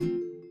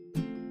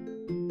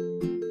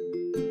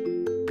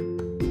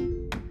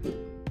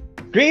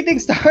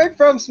Greetings start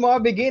from small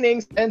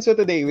beginnings, and so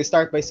today we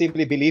start by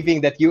simply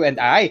believing that you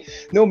and I,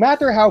 no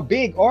matter how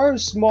big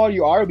or small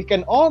you are, we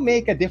can all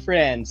make a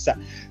difference.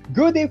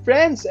 Good day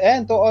friends,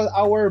 and to all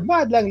our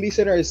madlang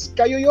listeners,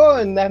 kayo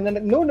yon na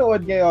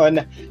nanonood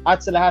ngayon, at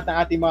sa lahat ng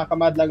ating mga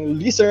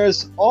kamadlang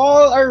listeners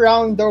all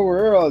around the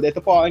world. Ito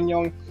po ang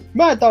inyong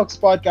Mad Talks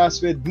Podcast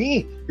with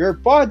me, your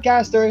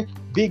podcaster,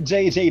 Big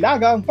JJ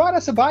Lagang,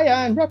 para sa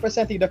bayan,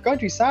 representing the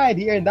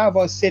countryside here in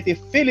Davao City,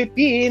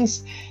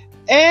 Philippines.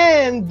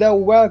 And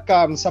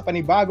welcome sa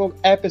panibagong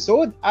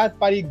episode at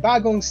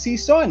panibagong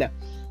season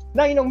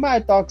ng inyong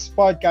Mad Talks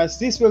Podcast.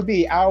 This will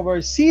be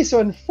our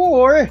season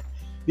 4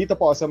 dito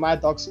po sa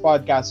Mad Talks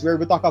Podcast, where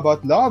we talk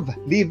about love,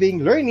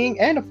 living, learning,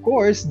 and of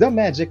course, the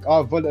magic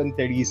of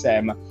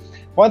volunteerism.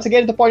 Once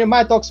again, ito po yung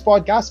Mad Talks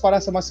Podcast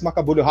para sa mas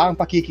makabuluhang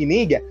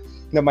pakikinig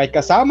na may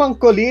kasamang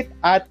kulit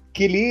at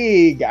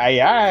kilig.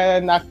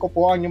 Ayan, ako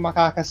po ang yung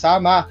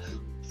makakasama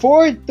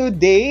for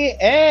today.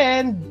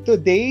 And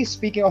today,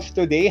 speaking of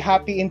today,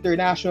 Happy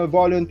International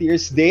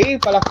Volunteers Day.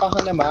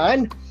 Palakpakan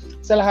naman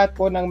sa lahat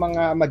po ng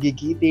mga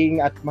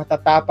magigiting at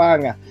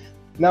matatapang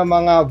na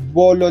mga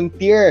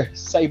volunteer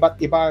sa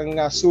iba't ibang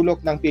sulok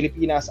ng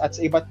Pilipinas at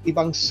sa iba't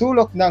ibang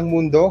sulok ng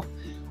mundo.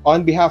 On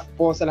behalf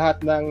po sa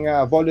lahat ng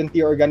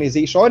volunteer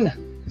organization,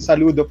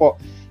 saludo po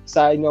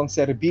sa inyong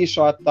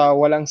serbisyo at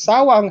walang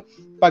sawang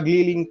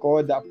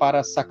paglilingkod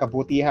para sa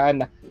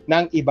kabutihan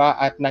ng iba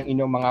at ng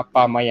inyong mga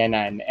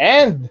pamayanan.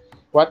 And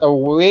what a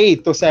way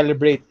to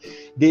celebrate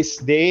this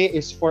day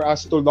is for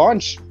us to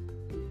launch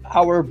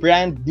our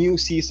brand new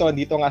season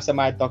dito nga sa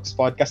Mad Talks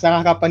Podcast.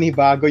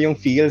 Nakakapanibago yung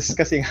feels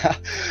kasi nga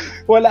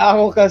wala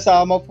akong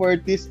kasama for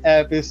this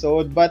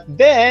episode. But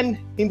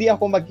then, hindi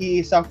ako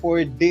mag-iisa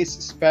for this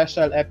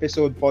special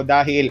episode po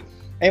dahil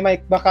ay may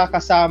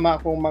makakasama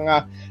akong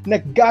mga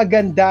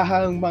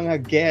naggagandahang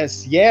mga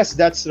guests. Yes,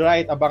 that's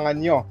right.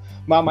 Abangan nyo.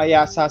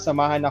 Mamaya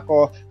sasamahan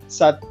ako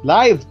sa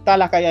live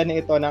talakayan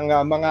na ito ng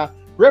mga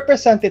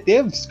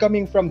representatives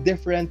coming from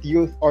different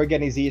youth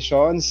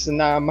organizations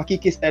na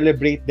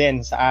makikiselebrate din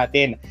sa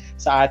atin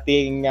sa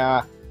ating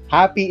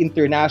Happy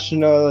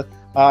International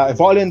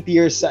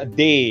Volunteers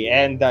Day.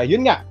 And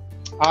yun nga,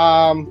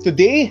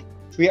 today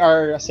we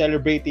are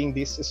celebrating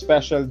this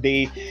special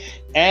day.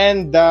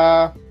 And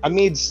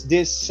amidst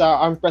this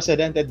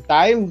unprecedented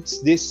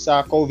times, this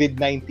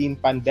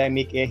COVID-19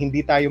 pandemic,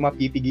 hindi tayo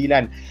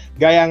mapipigilan.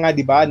 Gaya nga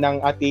 'di ba ng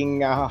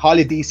ating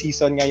holiday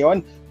season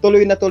ngayon,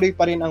 tuloy na tuloy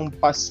pa rin ang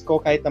Pasko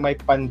kahit na may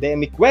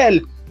pandemic. Well,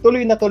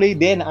 tuloy na tuloy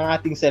din ang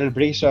ating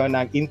celebration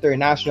ng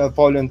International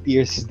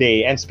Volunteers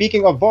Day. And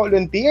speaking of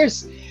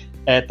volunteers,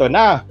 eto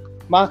na,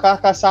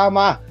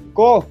 makakasama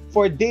ko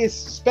for this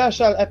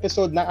special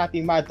episode ng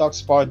ating Mad Talks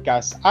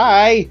Podcast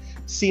ay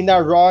sina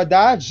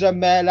Rhoda,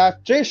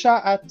 Jamela, Trisha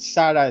at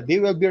Sarah.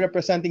 They will be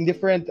representing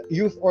different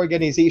youth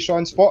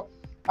organizations po.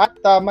 At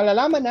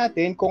malalaman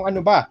natin kung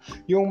ano ba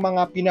yung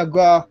mga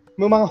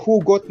mga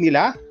hugot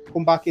nila,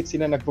 kung bakit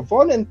sila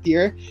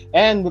nagpo-volunteer,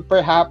 and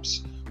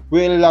perhaps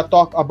we'll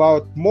talk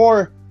about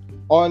more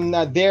on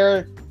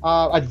their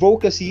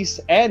advocacies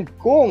and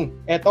kung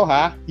eto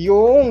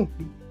yung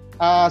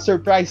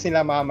surprise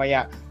nila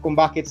mamaya kung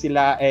bakit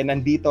sila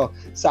nandito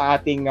sa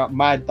ating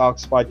Mad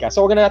Talks Podcast.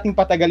 So huwag na nating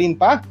patagalin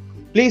pa.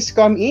 Please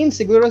come in.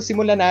 Siguro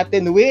simulan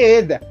natin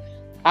with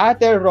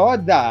Ate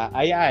Rhoda.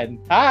 Ayan.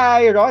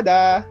 Hi,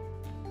 Rhoda!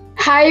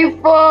 Hi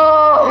po!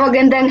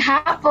 Magandang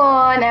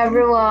hapon,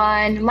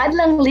 everyone!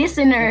 Madlang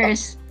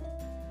listeners!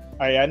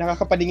 Ayan,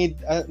 nakakapaningig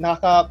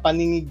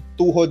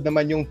tuhod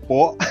naman yung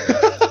po.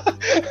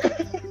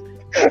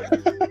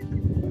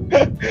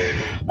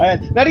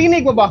 Ayan.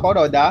 Narinig mo ba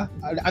ako, Rhoda?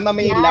 Am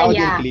I loud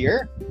and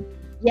clear?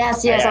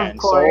 Yes, ayan, of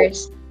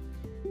course.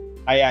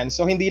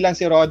 So hindi lang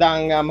si Rhoda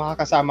ang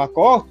makakasama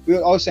ko.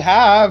 We'll also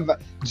have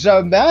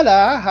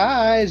Jamela.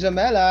 Hi,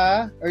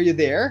 Jamela. Are you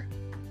there?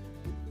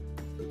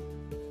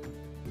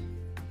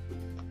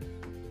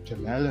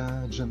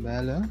 Jamela.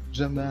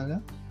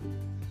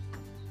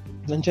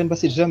 Nandiyan ba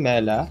si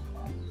Jamela?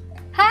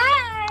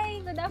 Hi!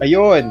 Good afternoon!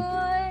 Ayun!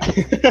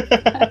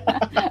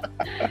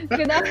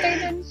 Good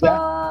afternoon po!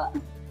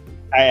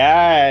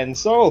 Ayan.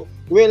 So,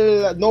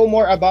 we'll know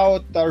more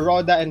about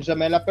Rhoda and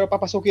Jamela, pero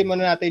papasukin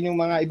muna natin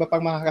yung mga iba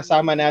pang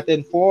makakasama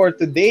natin for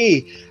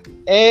today.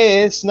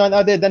 Is none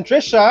other than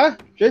Trisha.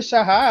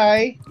 Trisha,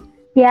 hi!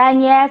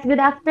 Yes.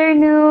 Good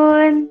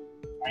afternoon!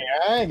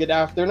 Ayan, good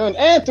afternoon.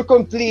 And to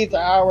complete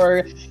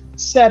our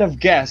set of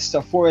guests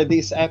for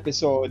this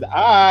episode,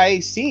 I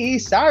see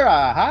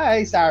Sarah.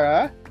 Hi,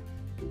 Sarah.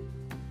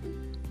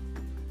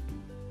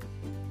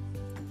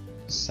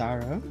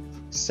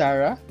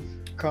 Sarah,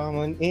 come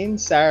on in,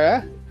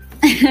 Sarah.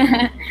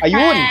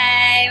 Ayun.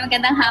 Hi!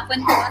 Magandang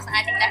hapon po sa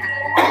ating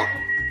lahat.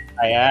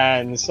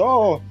 Ayan.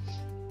 So,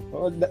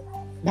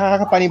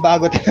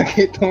 nakakapanibago talaga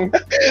itong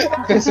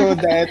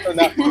episode na ito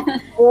na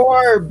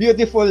 4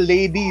 beautiful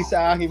ladies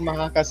sa aking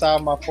mga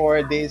kasama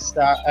for this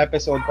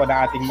episode po ng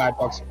ating Mad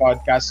Talks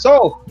Podcast.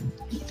 So,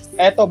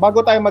 eto,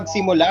 bago tayo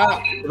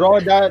magsimula,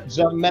 Rhoda,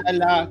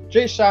 Jamela,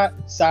 Trisha,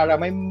 Sarah,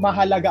 may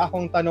mahalaga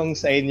akong tanong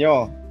sa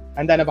inyo.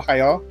 Handa na ba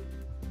kayo?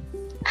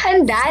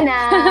 Handa na.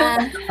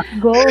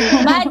 Go.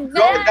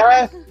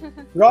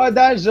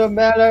 Roda,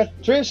 Jomela,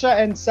 Trisha,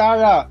 and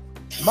Sarah.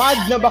 Mad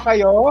na ba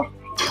kayo?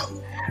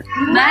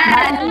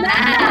 Mad na!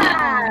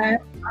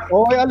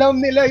 Oy, alam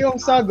nila yung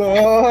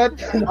sagot.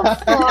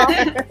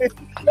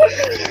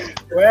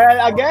 Well,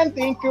 again,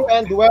 thank you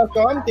and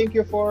welcome. Thank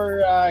you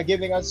for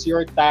giving us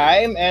your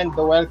time and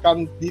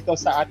welcome dito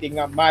sa ating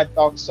Mad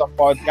Talks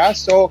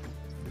podcast. So,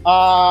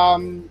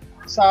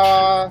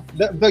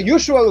 the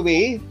usual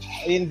way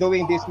in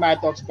doing this Mad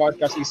Talks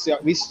podcast is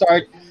we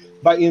start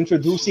by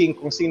introducing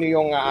kung sino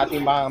yung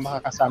ating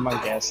mga kasamang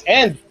guests.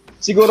 And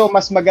siguro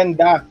mas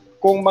maganda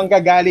kung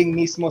manggagaling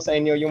mismo sa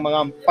inyo yung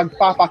mga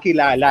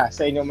pagpapakilala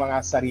sa inyong mga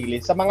sarili.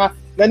 Sa mga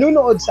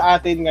nanonood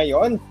sa atin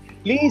ngayon,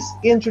 please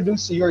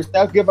introduce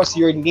yourself. Give us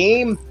your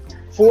name,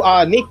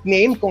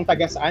 nickname, kung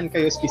taga saan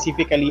kayo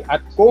specifically,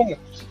 at kung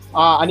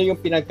ano yung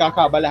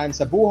pinagkakabalahan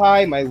sa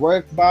buhay, may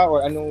work ba,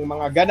 or anong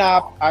mga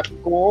ganap, at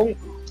kung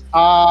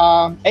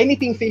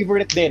anything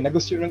favorite din na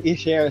gusto nyo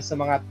i-share sa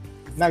mga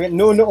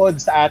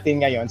nanonood sa atin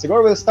ngayon.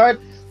 Siguro we'll start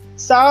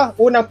sa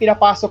unang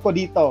pinapasok ko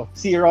dito,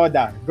 si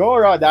Roda. Go,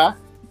 Roda!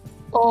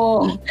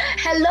 Oh,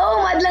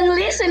 hello, madlang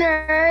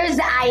listeners!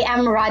 I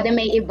am Roda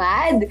May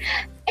Ibad.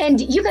 And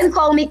you can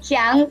call me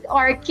Kyang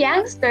or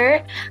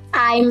Kyangster.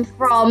 I'm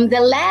from the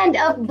land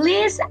of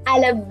bliss,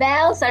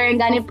 Alabel,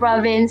 Sarangani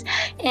Province.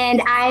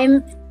 And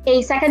I'm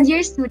a second-year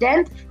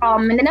student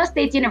from Mindanao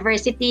State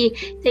University,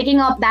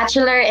 taking up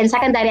bachelor in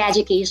secondary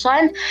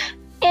education.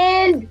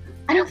 And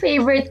anong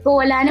favorite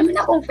ko? Wala naman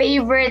akong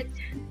favorite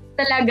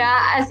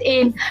talaga, as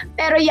in.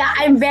 Pero yeah,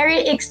 I'm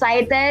very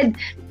excited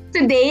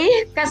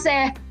today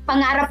kasi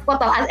pangarap ko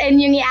to. As in,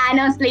 yung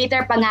i-announce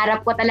later,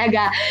 pangarap ko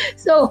talaga.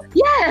 So,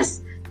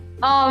 yes!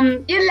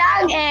 Yun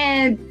lang,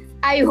 and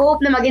I hope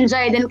na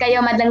mag-enjoy din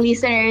kayo, madlang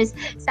listeners,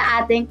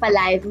 sa ating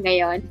pa-live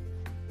ngayon.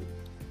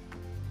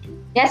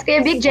 Yes, Kuya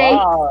Big J.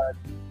 Wow.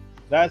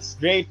 That's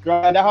great,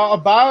 Roda. How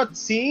about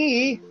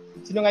sino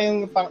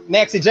ngayong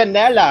next? Si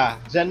Janela.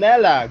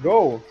 Janela,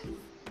 go.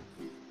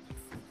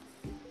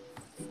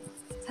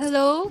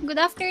 Hello,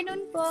 good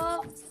afternoon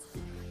po.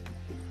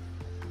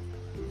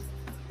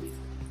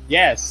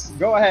 Yes,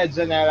 go ahead,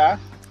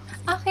 Janela.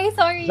 Okay,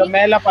 sorry.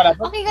 Jamela para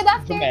to. Okay, good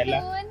afternoon.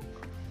 Jamela.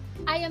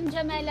 I am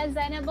Jamela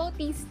Zana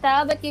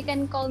Bautista, but you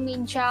can call me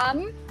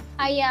Jam.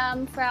 I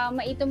am from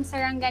Maitum,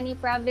 Sarangani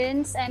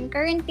Province, and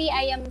currently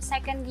I am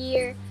second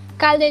year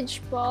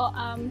college po.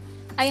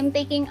 I am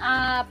taking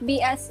a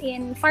BS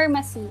in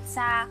Pharmacy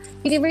sa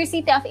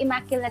University of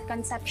Immaculate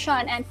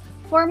Conception. And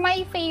for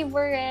my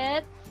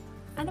favorite,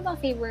 ano bang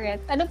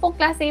favorite? Ano pong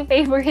klase yung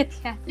favorite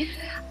yan?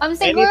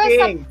 Siguro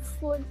anything. Sa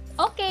food.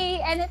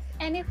 Okay,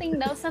 anything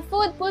daw. Sa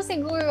food po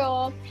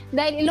siguro,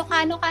 dahil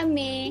Ilocano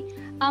kami,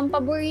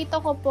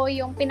 paborito ko po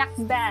yung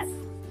pinakbet.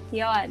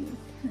 Yon.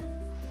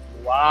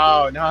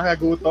 Wow,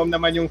 nakakagutom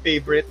naman yung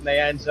favorite na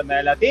yan,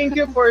 Jamela. Thank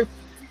you for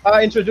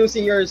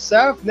introducing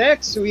yourself.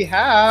 Next, we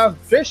have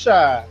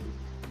Trisha.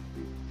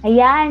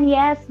 Ayan,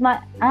 yes.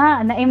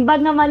 Naimbag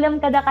na malam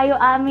kada kayo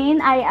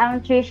amin. I am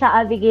Trisha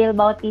Abigail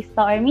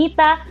Bautista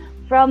Ormita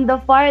from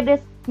the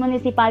farthest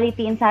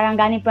municipality in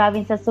Sarangani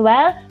Province as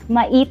well,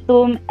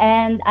 Maitum,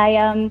 and I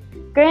am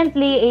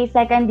currently a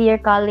second-year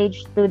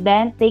college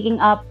student taking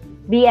up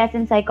BS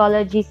in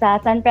Psychology sa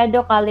San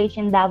Pedro College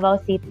in Davao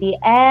City.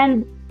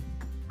 And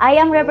I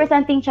am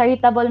representing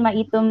Charitable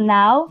Maitum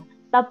now.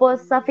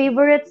 Tapos sa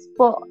favorites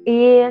po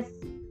is,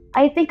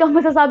 I think ang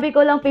masasabi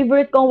ko lang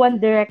favorite ko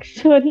One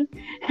Direction.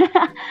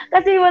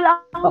 Kasi wala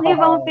akong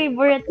ibang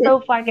favorite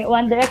so far. Kaya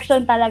One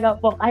Direction talaga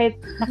po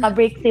kahit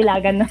naka-break sila,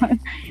 ganun.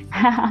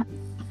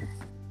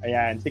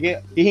 Ayan.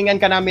 Sige,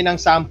 hihingan ka namin ng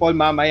sample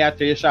mamaya,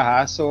 Trisha,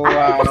 ha? So,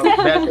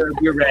 better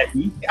be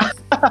ready.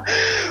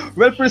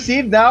 We'll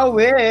proceed now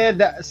with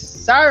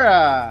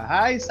Sarah.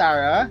 Hi,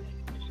 Sarah.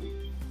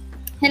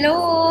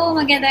 Hello!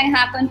 Magandang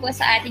hapon po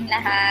sa ating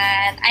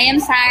lahat. I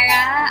am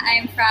Sarah.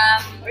 I'm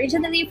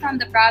originally from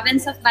the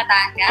province of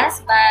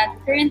Batangas, but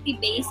currently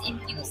based in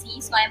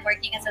QC. So I'm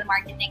working as a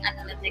marketing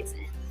analytics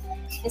and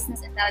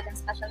business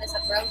intelligence specialist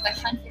at World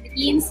Question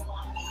Philippines.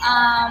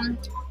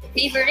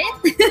 Favorite?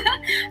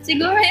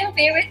 Siguro yung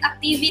favorite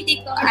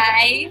activity ko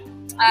ay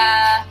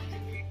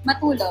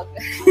matulog.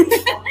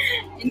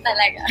 Yun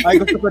talaga.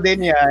 Ay, gusto ko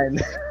din yan.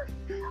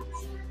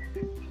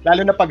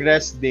 Lalo na pag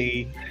rest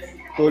day.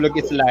 Tulog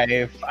is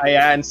life.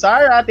 Ayan.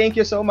 Sarah, thank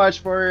you so much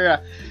for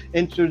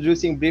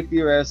introducing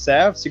briefly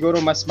yourself. Siguro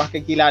mas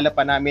makikilala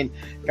pa namin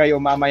kayo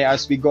mamaya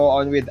as we go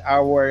on with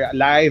our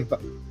live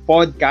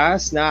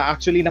podcast na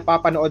actually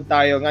napapanood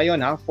tayo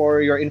ngayon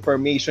for your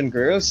information,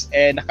 girls.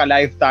 And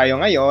naka-live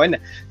tayo ngayon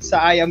sa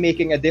I Am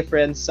Making a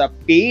Difference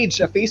page,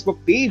 a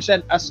Facebook page,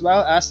 and as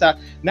well as a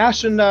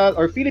National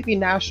or Philippine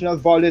National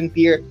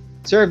Volunteer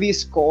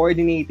Service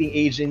Coordinating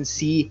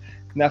Agency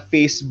na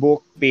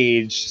Facebook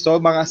page. So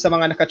sa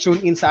mga naka-tune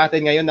in sa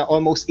atin ngayon na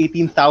almost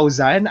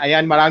 18,000,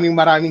 ayan,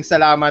 maraming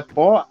salamat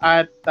po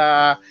at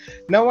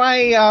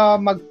naway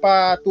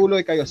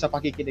magpatuloy kayo sa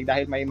pakikinig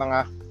dahil may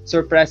mga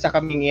sorpresa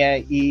kaming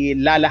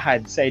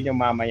ilalahad sa inyo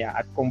mamaya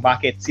at kung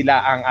bakit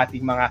sila ang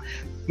ating mga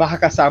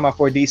makakasama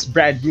for this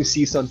brand new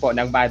season po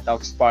ng Mad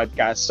Talks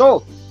Podcast.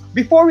 So,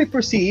 before we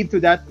proceed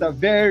to that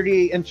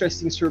very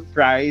interesting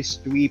surprise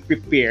we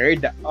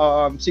prepared,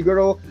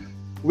 siguro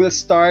we'll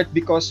start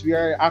because we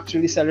are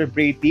actually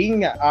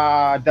celebrating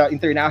the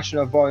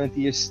International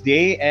Volunteers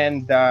Day,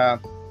 and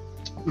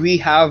we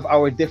have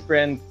our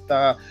different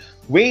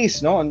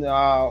ways on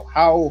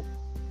how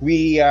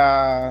we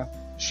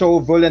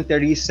show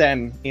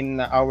volunteerism in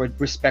our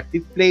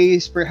respective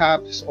place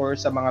perhaps, or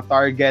sa mga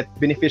target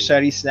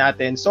beneficiaries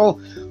natin.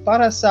 So,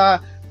 para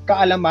sa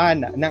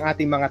kaalaman ng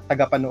ating mga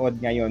tagapanood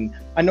ngayon,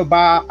 ano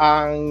ba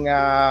ang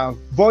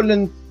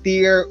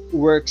volunteer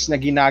works na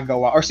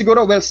ginagawa? Or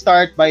siguro we'll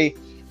start by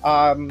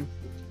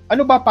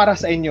ano ba para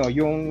sa inyo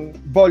yung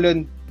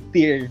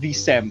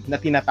volunteerism na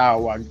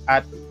tinatawag?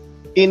 At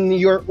in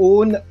your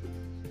own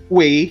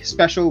way,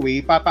 special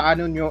way,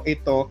 paano nyo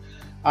ito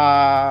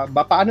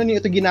paano niyo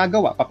ito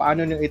ginagawa?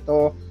 Paano niyo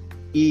ito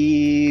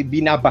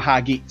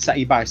ibinabahagi sa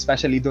iba,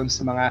 especially doon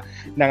sa mga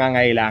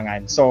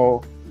nangangailangan?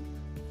 So,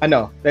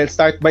 let's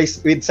start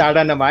with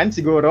Sarah naman,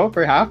 siguro,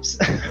 perhaps.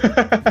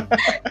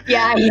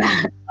 Yeah.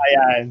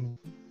 Ayan.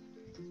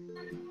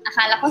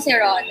 Akala ko si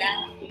Roda.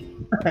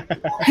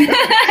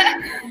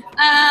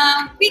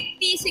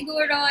 Quickly,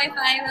 siguro, if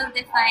I will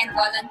define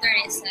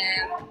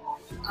volunteerism,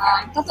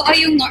 totoo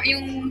yung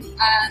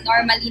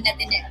normally na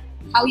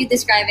how you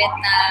describe it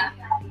na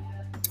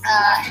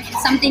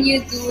something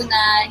you do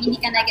na hindi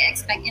ka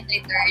nag-expect in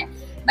return.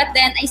 But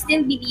then, I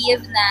still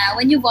believe na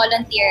when you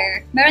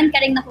volunteer, meron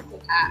ka rin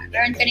nakukuha.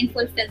 Meron ka rin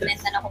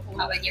fulfillment na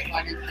nakukuha when you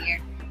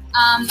volunteer.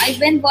 I've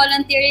been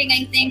volunteering,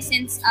 I think,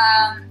 since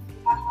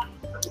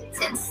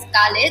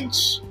college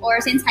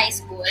or since high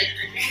school.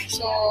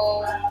 So,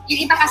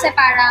 yung iba kasi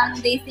parang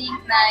they think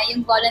na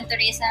yung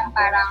volunteerism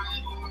parang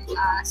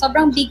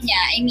sobrang big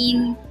niya. I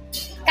mean,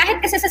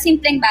 kahit kasi sa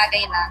simpleng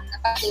bagay lang,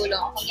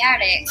 napatulong.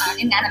 Kunyari,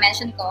 yung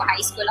na-mention ko,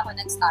 high school ako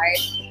nag-start.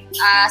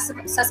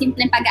 Sa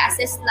simpleng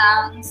pag-assist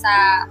lang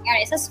sa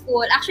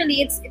school.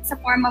 Actually, it's a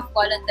form of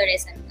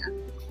volunteerism na.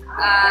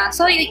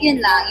 So, yun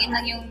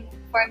lang yung,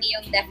 for me,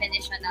 yung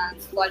definition ng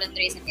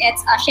volunteerism.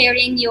 It's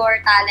sharing your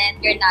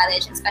talent, your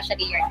knowledge, and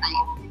especially your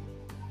time.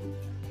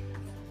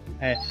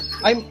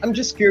 I'm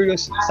just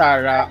curious,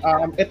 Sarah,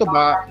 ito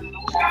ba,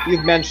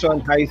 you've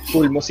mentioned high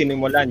school mo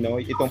sinimulan, no?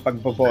 Itong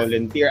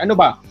pag-volunteer. Ano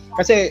ba?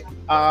 Kasi,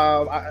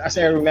 as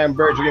I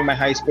remember during my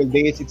high school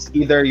days, it's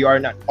either you are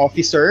an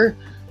officer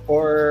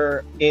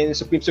or in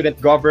Supreme Student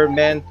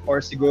Government, or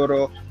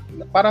siguro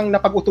parang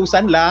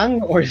napag-utusan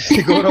lang, or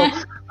siguro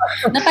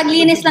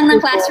napaglinis lang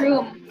ng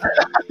classroom.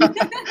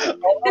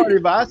 Oo,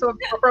 diba? So,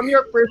 from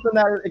your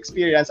personal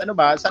experience, ano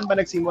ba? Saan ba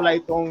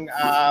nagsimula itong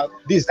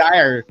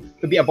desire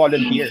to be a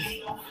volunteer?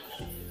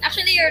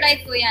 Actually, you're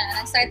right po yan.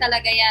 Nag-start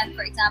talaga yan.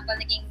 For example,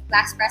 naging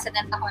class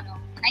president ako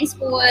nung high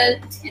school,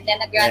 and then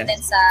nag-grant din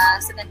sa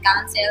student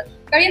council.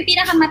 Pero yung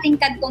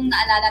pinakamatingkad kong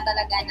naalala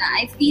talaga na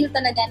I feel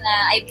talaga na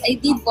I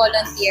did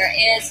volunteer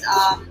is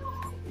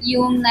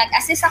yung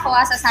nag-assist ako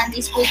as a Sunday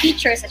school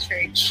teacher sa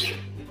church.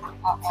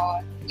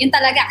 Oo. Yun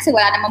talaga, kasi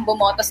wala namang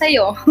bumoto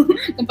sa'yo.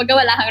 Kung pagka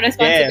wala kang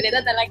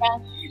responsibilidad,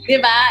 talagang,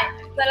 di ba?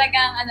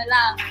 Talagang ano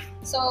lang.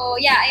 So,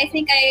 yeah, I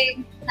think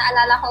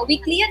naalala ko,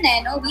 weekly yun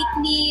no?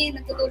 Weekly,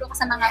 nagtutulong ka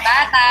sa mga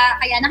bata.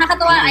 Kaya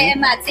nakakatuwa, I am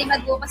mad. Same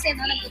ad ko kasi,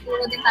 no?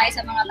 Nagtutulong din tayo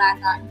sa mga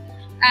bata.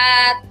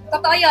 At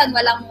totoo yun,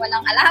 walang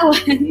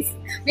allowance.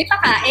 May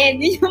pakain.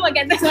 Yun yung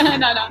maganda sa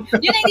Yun ang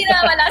hindi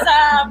na wala sa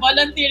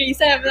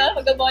volunteerism. No?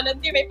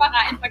 Pag-volunteer, may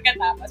pakain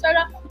pagkatapos. Pero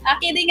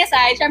kidding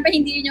aside, syempre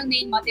hindi yun yung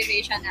main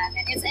motivation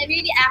natin. It's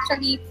really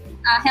actually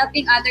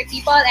helping other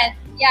people and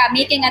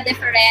making a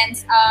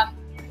difference.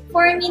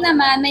 For me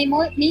naman, my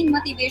main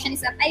motivation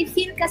is that I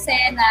feel kasi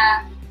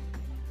na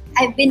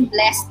I've been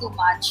blessed too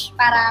much.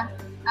 Parang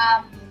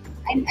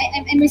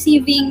I'm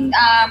receiving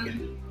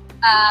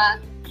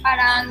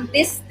parang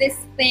this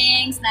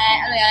things na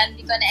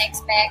hindi ko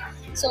na-expect.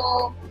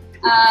 So,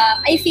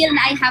 I feel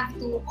na I have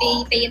to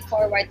pay it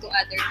forward to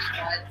other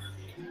people.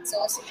 So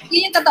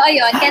yun yung totoo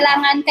yun.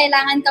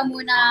 Kailangan ka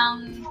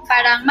munang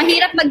parang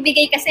mahirap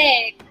magbigay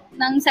kasi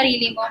ng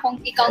sarili mo kung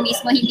ikaw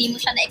mismo hindi mo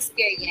siya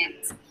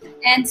na-experience.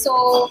 And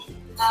so,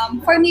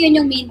 for me, yun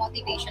yung main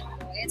motivation ko.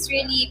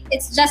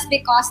 It's just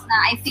because na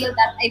I feel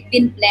that I've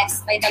been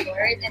blessed by the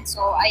Lord, and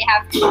so I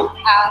have to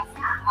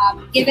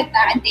give it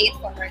back and pay it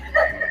forward to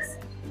others.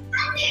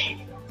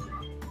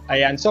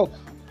 Ayan. So,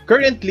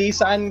 currently,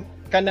 saan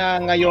ka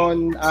na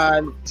ngayon,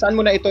 saan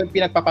mo na ito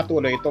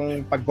pinagpapatuloy,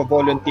 itong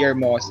pag-volunteer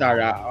mo,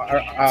 Sarah?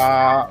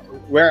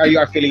 Where are you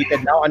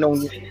affiliated now?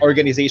 Anong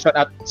organization?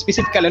 At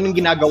specifically, anong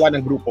ginagawa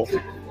ng grupo?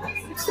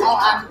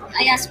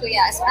 I ask Kuya.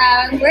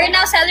 We're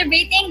now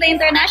celebrating the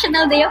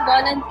International Day of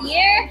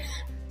Volunteer.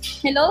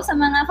 Hello sa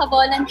mga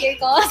ka-volunteer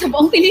ko sa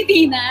buong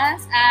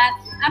Pilipinas.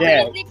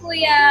 Currently,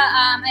 Kuya,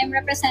 I'm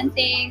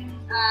representing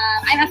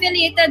I'm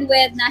affiliated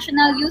with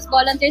National Youth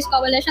Volunteers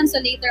Coalition, so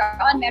later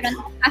on,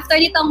 after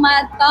nitong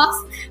Mad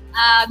Talks,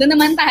 doon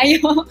naman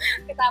tayo.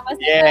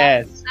 Tapos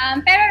yes.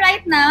 Pero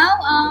right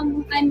now,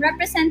 I'm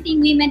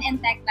representing Women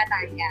in Tech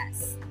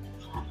Batangas.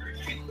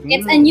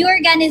 It's a new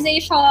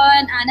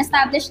organization.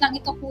 Na-establish lang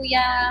ito,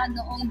 kuya,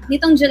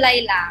 nitong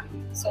July lang.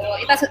 So,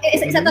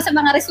 isa to sa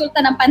mga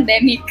resulta ng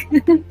pandemic.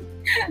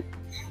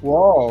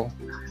 Wow.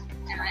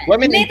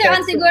 Later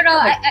on siguro,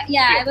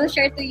 I will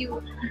share to you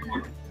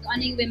kung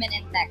ano yung Women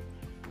in Tech.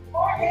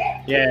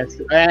 Yes,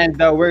 and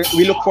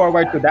we look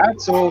forward to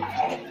that. So,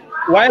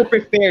 while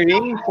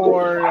preparing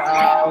for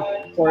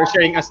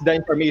sharing us the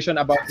information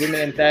about Women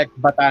in Tech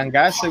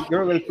Batangas, so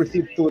we'll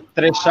proceed to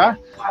Trisha.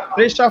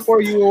 Trisha,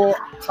 for you,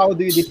 how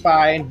do you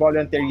define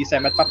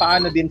volunteerism at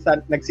paano din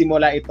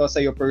nagsimula ito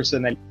sa iyo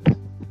personally?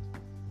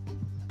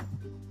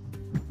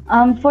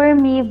 For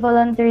me,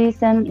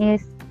 volunteerism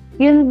is,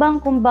 yun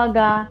bang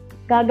kumbaga,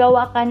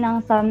 gagawa ka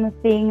ng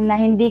something na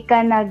hindi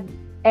ka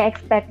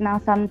nag-expect ng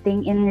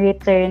something in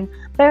return.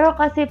 Pero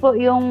kasi po,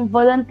 yung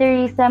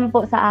volunteerism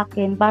po sa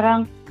akin,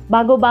 parang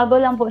bago-bago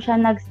lang po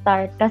siya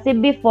nag-start. Kasi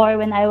before,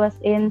 when I was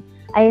in,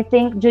 I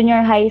think,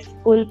 junior high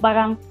school,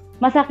 parang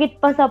masakit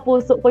pa sa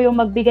puso ko yung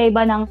magbigay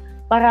ba ng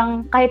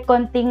parang kahit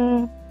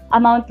konting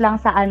amount lang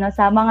sa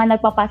mga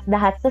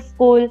nagpapasdahat sa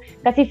school.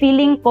 Kasi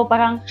feeling ko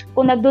parang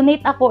kung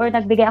nag-donate ako or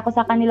nagbigay ako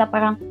sa kanila,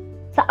 parang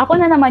ako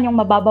na naman yung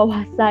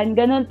mababawasan.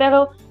 Ganun.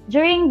 Pero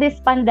during this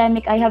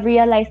pandemic, I have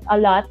realized a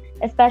lot,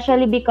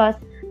 especially because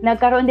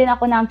nagkaroon din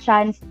ako ng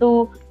chance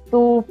to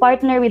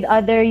partner with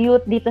other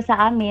youth dito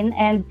sa amin.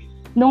 And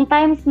nung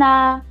times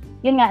na,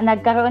 yun nga,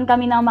 nagkaroon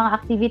kami ng mga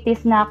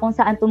activities na kung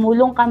saan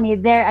tumulong kami,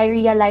 there I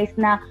realized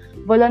na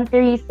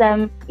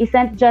volunteerism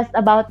isn't just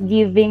about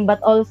giving, but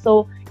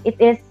also it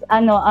is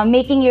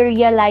making you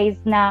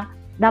realize na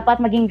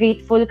dapat maging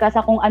grateful ka sa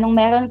kung anong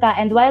meron ka,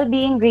 and while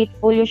being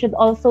grateful, you should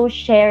also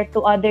share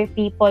to other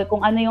people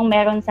kung ano yung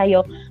meron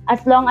sa'yo, as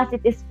long as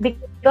it is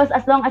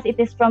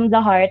from the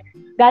heart,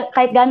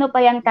 kahit gaano pa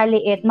yan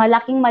kaliit,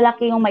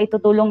 malaking-malaki yung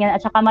maitutulong yan,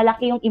 at saka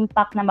malaki yung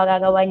impact na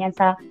magagawa niyan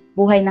sa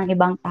buhay ng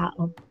ibang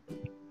tao.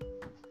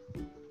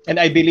 And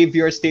I believe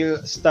you're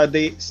still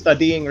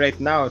studying right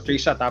now,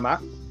 Trisha,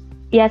 tama?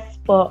 Yes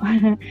po.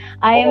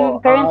 I'm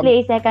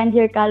currently a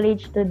second-year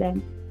college student.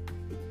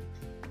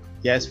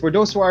 Yes, for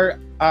those who are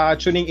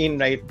tuning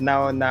in right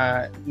now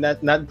na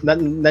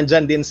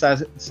nandyan din sa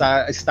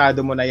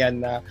estado mo na yan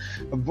na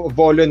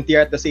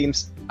volunteer at the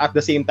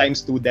same time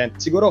student.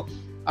 Siguro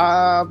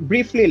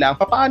briefly lang,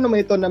 paano mo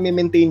ito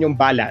na-maintain yung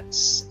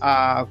balance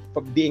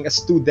from being a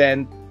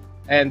student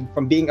and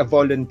from being a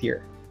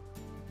volunteer?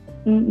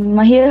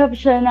 Mahirap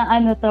siya na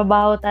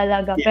trabaho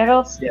talaga. Yes, pero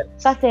yes.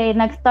 Kasi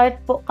nag-start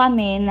po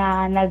kami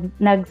na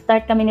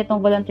nag-start kami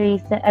nitong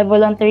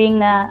volunteering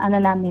na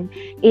namin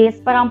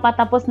is parang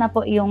patapos na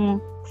po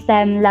yung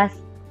SEM last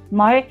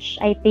March,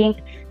 I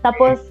think.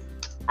 Tapos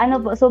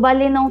so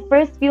bali nung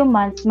first few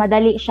months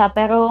madali siya,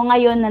 pero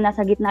ngayon na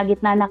nasa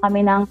gitna-gitna na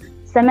kami ng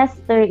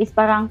semester is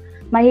parang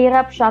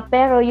mahirap siya,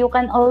 pero you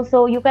can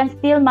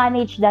still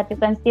manage that. You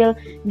can still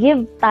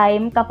give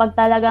time kapag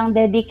talagang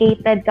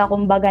dedicated ka,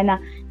 kumbaga na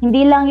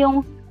hindi lang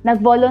yung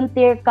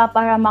nag-volunteer ka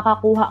para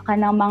makakuha ka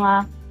ng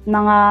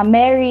mga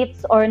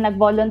merits or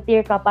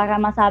nag-volunteer ka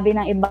para masabi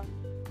ng ibang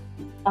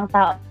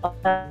tao.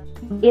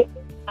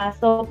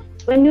 So,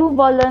 when you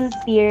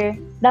volunteer,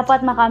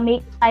 dapat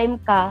maka-make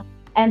time ka,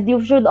 and you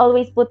should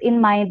always put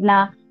in mind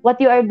na what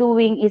you are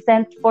doing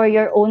isn't for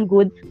your own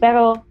good,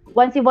 pero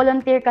once you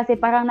volunteer kasi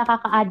parang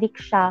nakaka-addict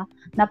siya,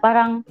 na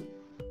parang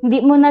hindi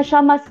mo na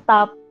siya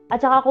ma-stop,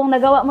 at saka kung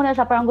nagawa mo na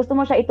siya, parang gusto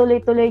mo siya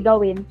ituloy-tuloy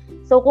gawin.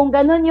 So kung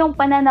ganun yung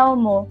pananaw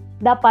mo,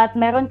 dapat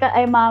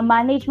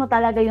ma-manage mo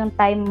talaga yung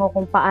time mo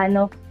kung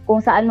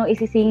saan mo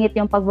isisingit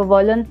yung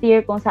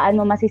pag-volunteer, kung saan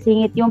mo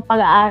masisingit yung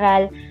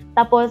pag-aaral.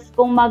 Tapos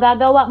kung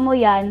magagawa mo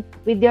yan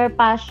with your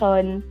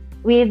passion,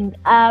 with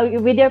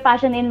your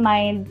passion in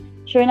mind,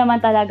 sure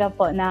naman talaga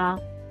po na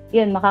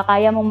yun,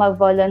 makakaya mong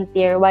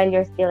mag-volunteer while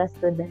you're still a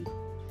student.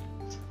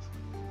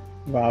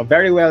 Wow,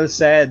 very well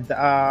said,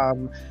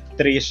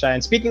 Trisha.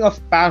 And speaking of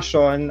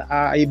passion,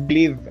 I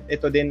believe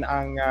ito din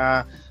ang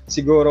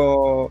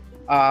siguro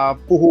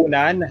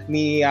puhunan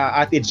ni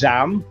Ate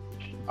Jam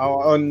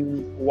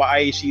on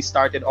why she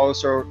started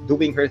also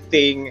doing her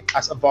thing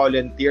as a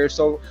volunteer.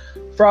 So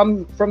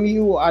from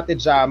you, Ate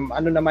Jam,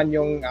 ano naman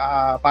yung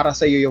para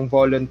sa iyo yung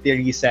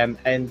volunteerism,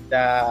 and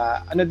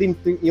ano din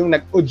yung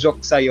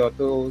nag-udyok sa iyo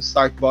to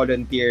start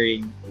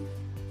volunteering?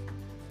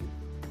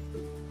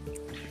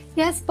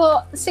 Yes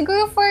po.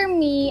 Siguro for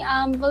me,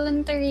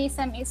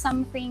 volunteerism is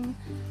something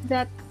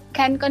that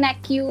can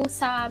connect you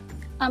sa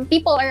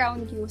people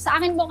around you. Sa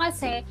akin po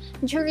kasi,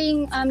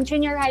 during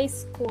junior high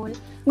school,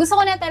 gusto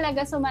ko na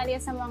talaga sumali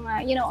sa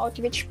mga,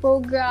 outreach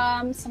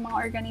programs, sa mga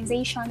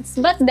organizations.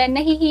 But then,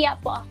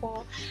 nahihiya po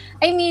ako.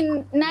 I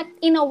mean, not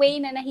in a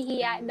way na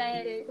nahihiya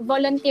dahil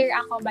volunteer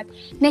ako, but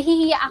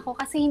nahihiya ako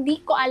kasi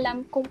hindi ko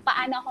alam kung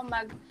paano ako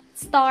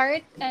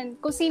mag-start and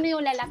kung sino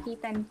yung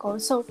lalapitan ko.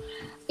 So,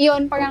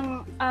 yun,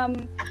 parang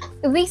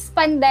this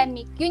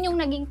pandemic, yun yung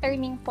naging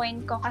turning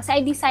point ko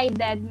kasi I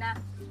decided na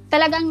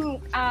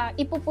talagang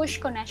ipupush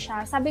ko na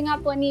siya. Sabi nga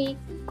po ni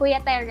Kuya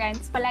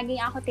Terrence, palagi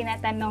ako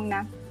tinatanong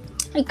na,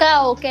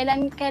 ikaw,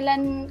 kailan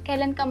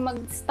ka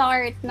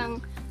mag-start ng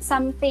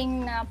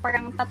something na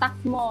parang tatak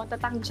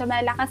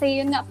Jamela.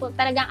 Kasi yun nga po,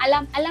 talagang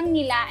alam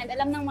nila and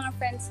alam ng mga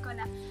friends ko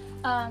na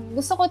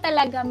gusto ko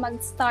talaga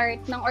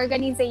mag-start ng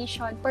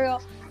organization, pero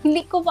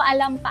hindi ko pa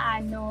alam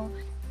paano.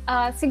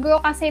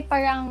 Siguro kasi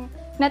parang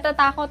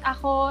natatakot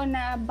ako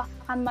na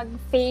baka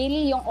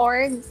mag-fail yung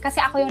org kasi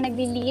ako yung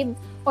nagli-lead,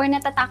 or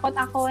natatakot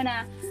ako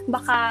na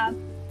baka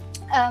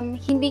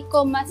hindi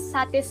ko mas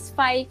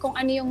satisfy kung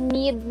ano yung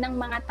need ng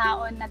mga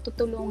tao na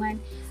tutulungan.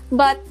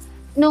 But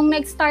nung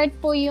nag-start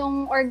po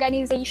yung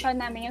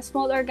organization namin, yung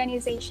small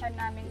organization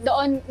namin,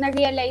 doon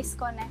na-realize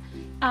ko na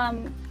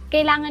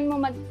kailangan mo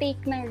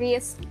mag-take ng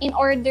risk in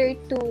order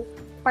to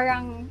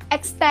parang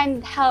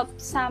extend help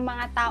sa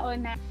mga tao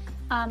na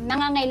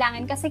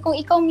nangangailangan. Kasi kung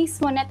ikaw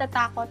mismo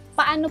natatakot,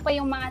 paano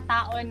yung mga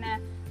tao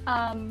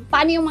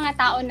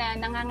na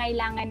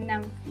nangangailangan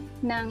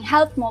ng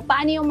help mo?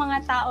 Paano yung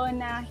mga tao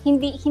na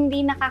hindi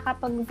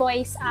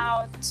nakakapag-voice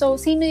out? So,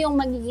 sino yung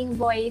magiging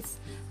voice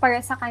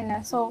para sa kanila?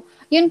 So,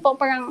 yun po,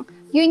 parang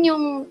yun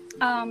yung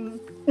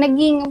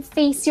naging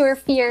face your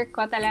fear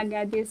ko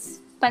talaga this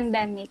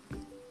pandemic.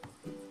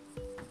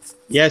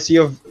 Yes,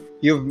 you've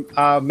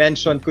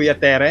mentioned Kuya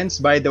Terence.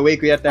 By the way,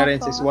 Kuya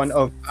Terence is one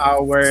of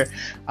our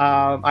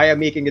I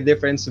Am Making a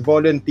Difference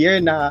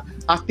volunteer na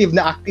active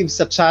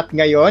sa chat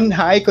ngayon.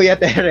 Hi, Kuya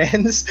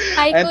Terence.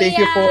 Hi, and Kuya. thank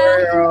you for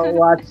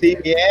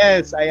watching.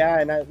 Yes,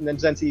 ayan,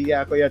 nandyan si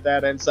Kuya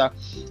Terence.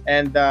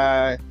 And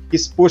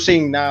he's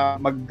pushing na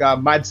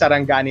mag-Mad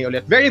Sarangani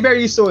ulit. Very,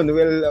 very soon.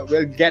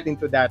 We'll get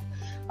into that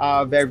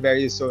very,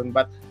 very soon.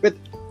 But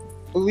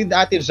with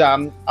Ate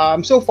Jam,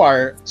 so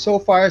far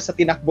sa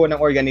tinakbo ng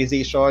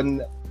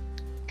organization,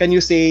 can you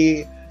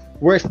say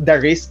worth the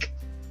risk?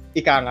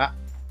 Ika nga.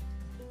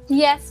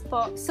 Yes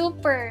po,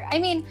 super. I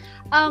mean,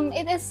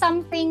 it is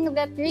something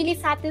that really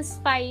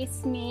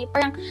satisfies me.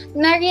 Parang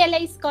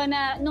na-realize ko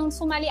na nung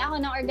sumali ako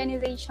ng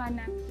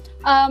organization na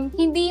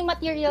hindi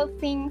material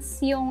things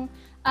yung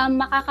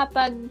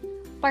makakapag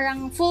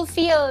parang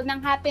fulfill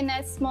ng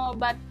happiness mo,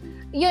 but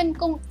yun,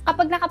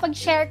 kapag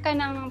nakapag-share ka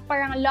ng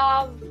parang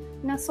love,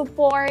 ng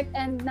support,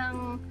 and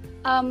ng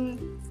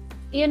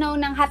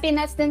ng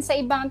happiness din sa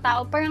ibang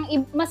tao, parang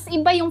mas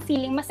iba yung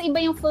feeling, mas iba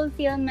yung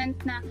fulfillment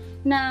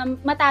na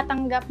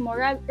matatanggap mo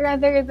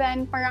rather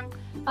than parang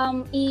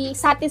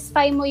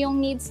i-satisfy mo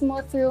yung needs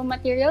mo through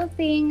material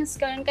things.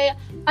 Kaya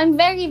I'm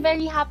very,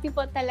 very happy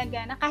po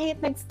talaga na kahit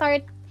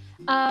nag-start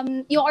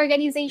yung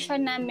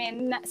organization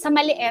namin sa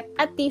maliit,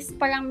 at least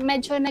parang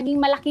medyo naging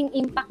malaking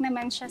impact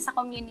naman siya sa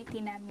community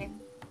namin.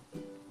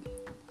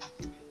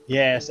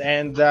 Yes,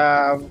 and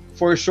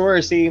for sure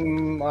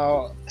same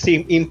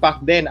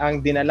impact din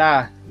ang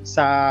dinala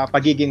sa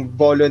pagiging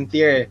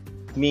volunteer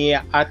ni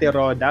Ate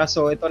Roda.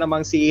 So ito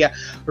namang si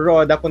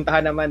Roda,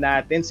 puntahan naman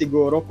natin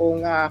siguro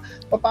kung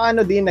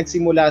paano din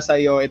nagsimula sa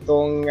iyo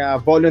itong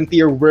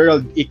volunteer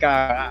world,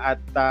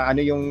 at ano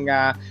yung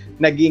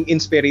naging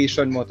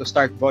inspiration mo to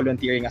start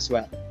volunteering as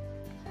well.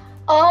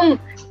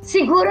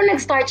 Siguro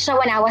nag-start siya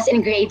when I was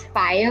in grade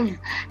 5.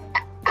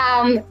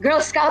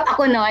 Girl Scout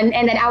ako noon,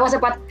 and then I was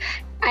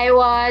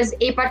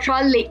a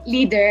patrol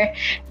leader.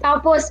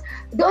 Tapos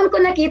doon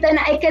ko nakita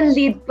na I can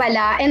lead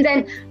pala, and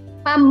then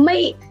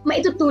may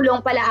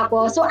itutulong pala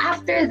ako. So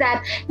after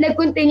that,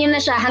 nag-continue na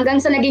siya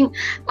hanggang sa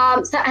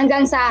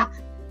hanggang sa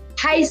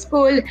high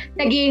school,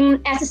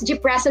 naging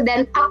SSG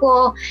president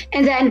ako,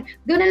 and then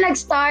doon na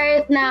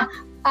nag-start na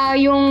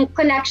yung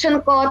connection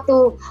ko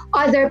to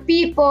other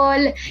people.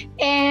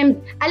 And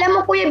alam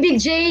mo, Kuya Big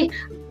J,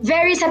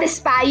 very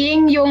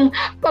satisfying yung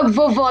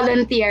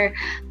pag-volunteer.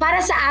 Para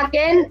sa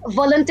akin,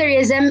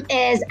 volunteerism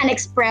is an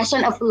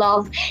expression of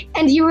love,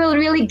 and you will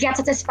really get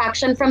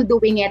satisfaction from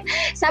doing it.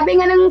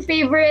 Sabi nga ng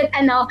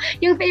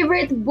yung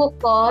favorite book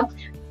ko,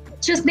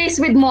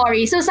 Tuesdays with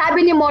Maury. So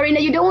sabi ni Maury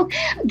na you don't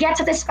get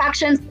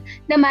satisfaction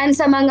naman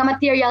sa mga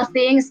material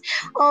things.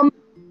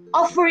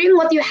 Offering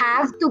what you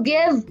have to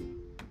give,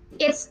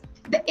 it's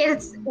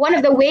one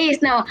of the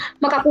ways na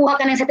makakuha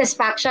ka ng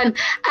satisfaction.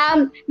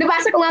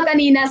 Nabasa ko nga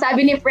kanina,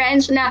 sabi ni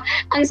French na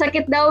ang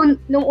sakit daw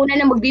nung una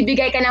na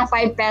magbibigay ka ng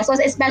 5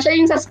 pesos,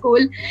 especially yung sa school,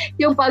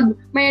 yung pag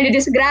may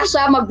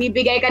nadisgrasya,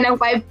 magbibigay ka ng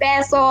 5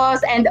 pesos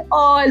and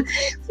all.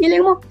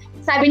 Feeling mo,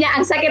 sabi niya,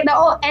 ang sakit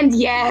daw. And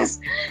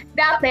yes,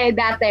 dati.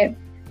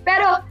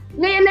 Pero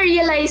ngayon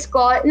na-realize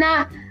ko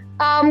na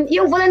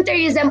yung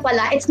volunteerism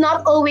pala, it's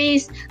not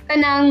always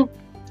kanang,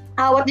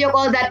 what do you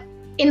call that,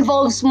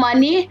 involves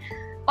money.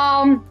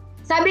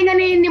 Sabi nga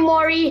ni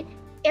Maury,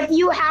 if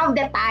you have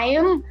the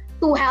time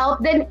to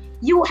help, then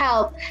you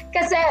help.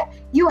 Kasi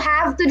you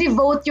have to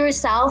devote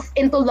yourself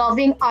into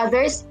loving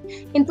others,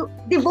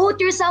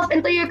 devote yourself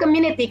into your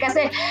community.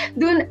 Kasi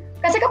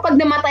kapag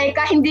namatay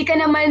ka, hindi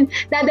ka naman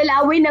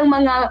dadalawin ng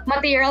mga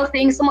material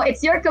things mo.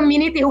 It's your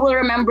community who will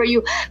remember you.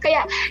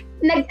 Kaya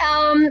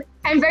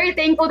I'm very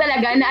thankful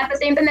talaga na at the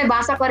same time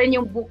nabasa ko rin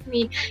yung book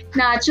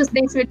na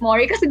Tuesdays with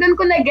Maury, kasi doon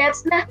ko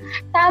na-gets na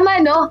tama,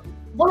 no?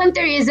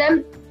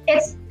 Volunteerism,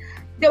 it's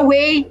the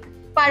way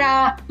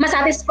para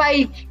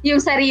masatisfy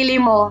yung sarili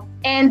mo,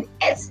 and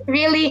it's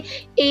really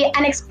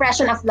an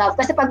expression of love.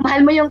 Kasi pag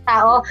mahal mo yung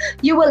tao,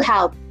 you will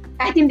help.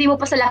 kahit hindi mo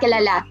pa sila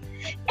kilala.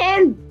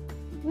 And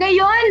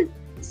ngayon,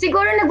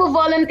 siguro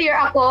nagvo-volunteer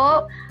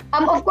ako.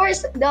 Of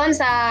course, doon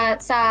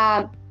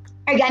sa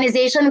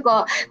organization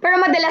ko.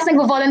 Pero madalas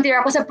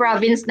nagvo-volunteer ako sa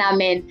province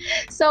namin.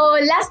 So,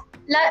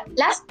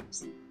 last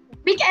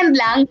weekend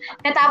lang,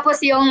 natapos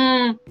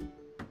yung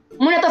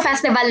Muna To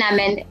Festival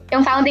namin,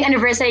 yung founding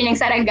anniversary ng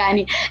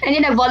Sarangani. And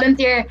then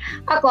nag-volunteer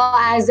ako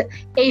as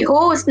a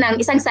host ng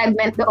isang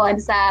segment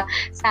doon sa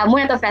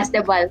Muna To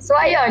Festival. So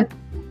ayun,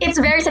 it's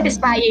very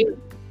satisfying.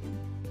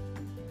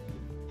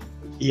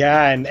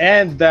 Yan.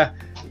 And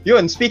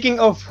yun,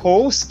 speaking of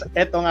host,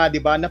 eto nga,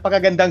 di ba,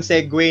 napakagandang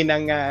segue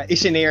ng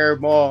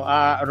isinare mo,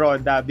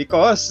 Roda,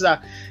 because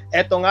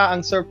eto nga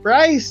ang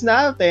surprise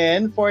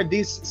natin for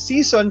this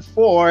season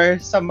 4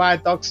 sa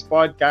Mad Talks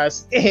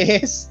Podcast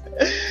is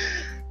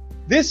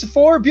these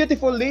 4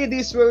 beautiful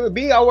ladies will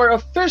be our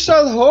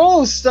official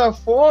host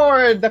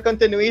for the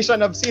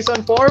continuation of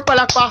season 4.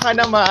 Palakpakan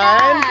naman!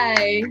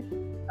 Hi!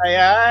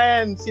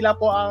 Ayan, sila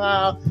po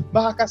ang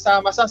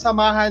makakasama,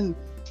 sasamahan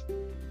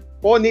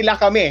po nila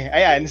kami.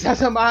 Ayan,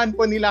 sasamahan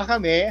po nila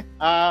kami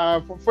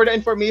for the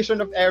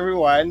information of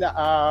everyone.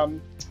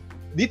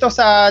 Dito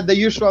sa the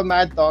usual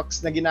Mad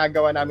Talks na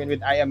ginagawa namin with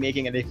I Am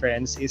Making a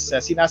Difference is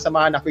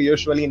sinasamahan ako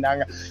usually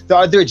ng the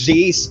other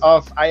J's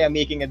of I Am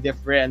Making a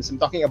Difference. I'm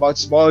talking about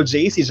Small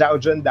J, si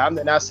Zhao Jundam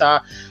na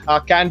nasa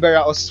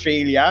Canberra,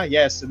 Australia.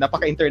 Yes,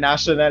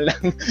 napaka-international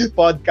ng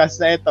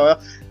podcast na ito.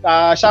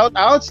 Shout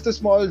outs to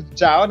Small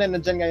Zhao na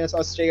nandyan ngayon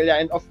sa Australia,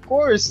 and of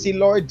course si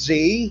Lord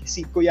J,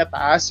 si Kuya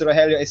Taas,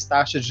 Rogelio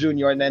Estacio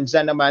Jr.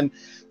 nandyan naman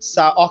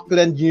sa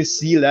Auckland, New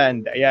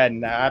Zealand.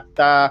 Ayan, at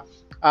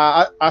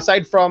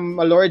aside from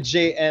Lord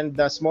J and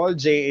Small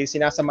J,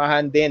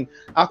 sinasamahan din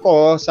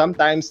ako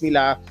sometimes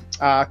nila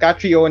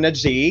Catriona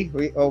J,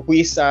 who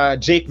is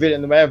Jake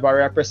Villanueva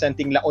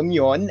representing La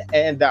Union,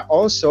 and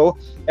also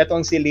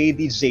etong si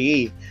Lady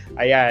J.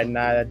 Ayan,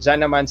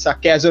 dyan naman sa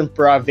Quezon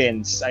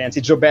Province. Ayan, si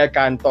Jobel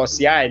Cantos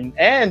yan.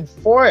 And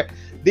for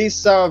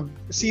this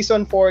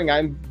season 4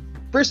 nga,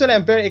 personally,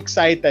 I'm very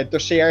excited to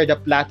share the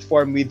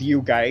platform with you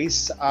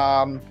guys.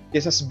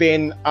 This has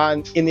been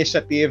an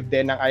initiative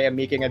din ng I Am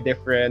Making a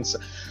Difference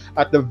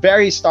at the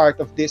very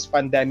start of this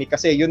pandemic.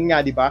 Kasi yun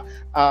nga, di ba,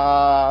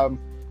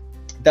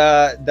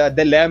 the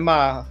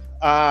dilemma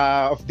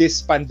of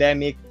this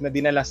pandemic na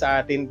dinala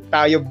sa atin,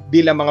 tayo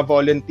bilang mga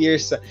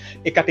volunteers,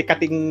 kati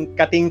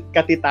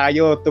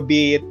tayo to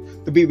be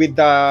with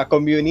the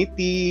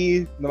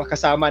community, na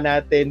makasama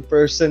natin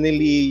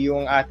personally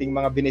yung ating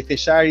mga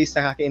beneficiaries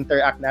na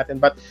kaki-interact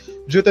natin. But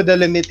due to the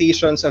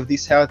limitations of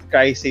this health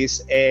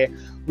crisis,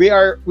 we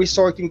are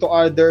resorting to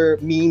other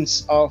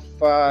means of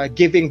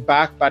giving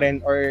back pa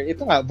rin, or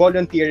ito nga,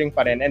 volunteering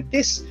pa rin. And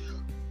this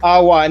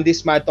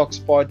this Mad Talks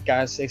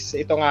podcast is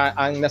ito nga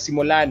ang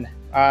nasimulan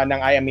ng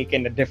I Am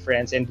Making a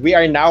Difference. And we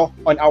are now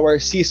on our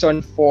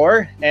season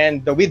 4.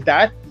 And with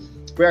that,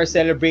 we are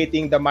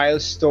celebrating the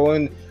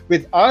milestone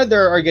with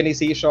other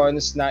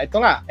organizations na ito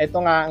nga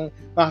ang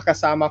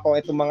makakasama ko,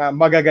 itong mga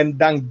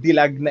magagandang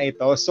dilag na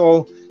ito.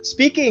 So,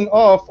 speaking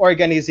of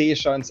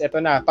organizations,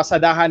 ito na,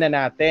 pasadahan na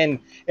natin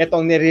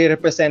itong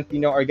nire-represent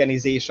ninyong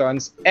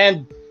organizations.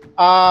 And,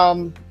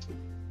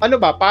 ano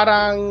ba,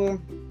 parang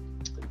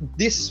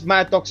this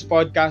Mad Talks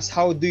podcast,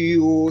 how do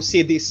you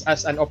see this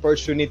as an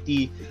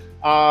opportunity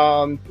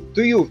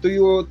to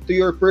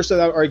your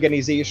personal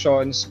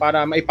organizations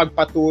para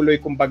maipagpatuloy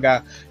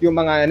kumbaga yung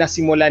mga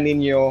nasimulan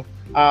ninyo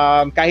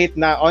kahit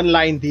na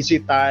online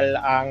digital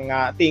ang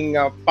ating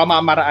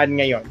pamamaraan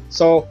ngayon.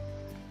 So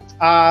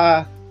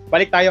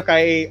balik tayo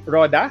kay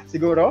Roda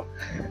siguro.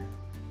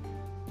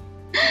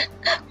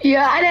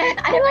 Yeah,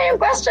 ano nga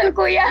yung question,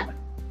 Kuya?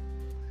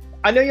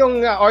 Ano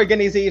yung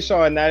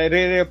organization na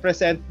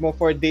re-represent mo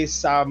for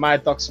this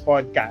Mad Talks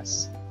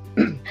podcast?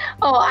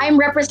 I'm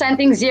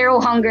representing Zero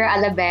Hunger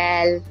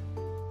Alabel.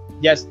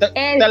 Yes,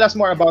 tell us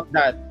more about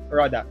that,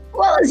 Roda.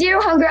 Well,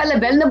 Zero Hunger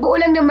Alabel, nabuo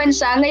lang naman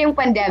siya ngayong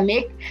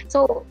pandemic.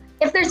 So,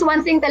 if there's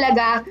one thing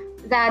talaga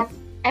that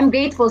I'm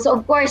grateful, so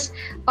of course,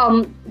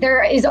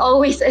 there is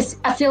always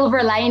a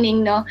silver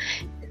lining, no?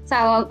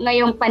 Sa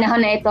ngayong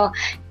panahon na ito.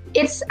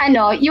 It's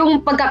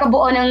yung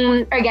pagkakabuo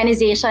ng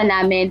organization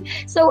namin.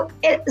 So,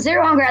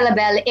 Zero Hunger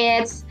Alabel,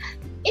 it's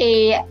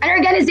an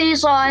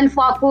organization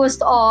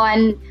focused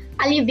on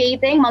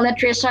alleviating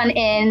malnutrition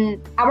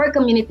in our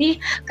community.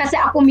 Kasi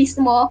ako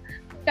mismo,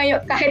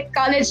 kahit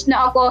college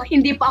na ako,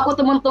 hindi pa ako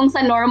tumuntong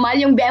sa normal.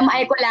 Yung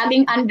BMI ko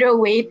laging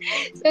underweight.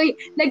 So,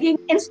 naging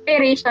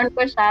inspiration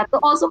ko siya to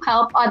also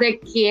help other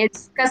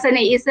kids. Kasi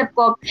naisip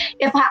ko,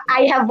 if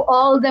I have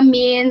all the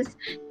means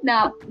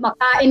na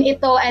makain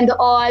ito and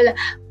all,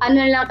 ano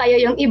lang kayo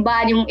yung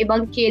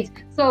ibang kids.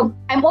 So,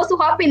 I'm also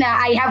happy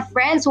na I have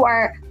friends who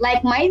are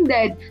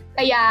like-minded.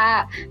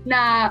 Kaya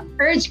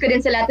na-urge ko din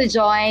sila to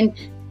join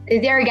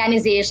the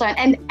organization.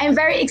 And I'm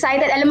very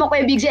excited. Alam mo,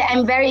 Kuya Big J,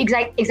 I'm very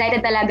excited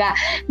talaga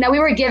na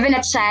we were given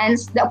a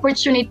chance, the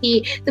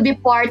opportunity to be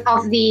part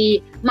of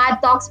the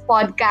Mad Talks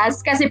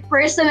podcast. Kasi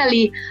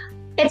personally,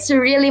 it's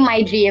really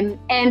my dream.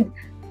 And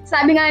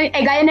sabi nga,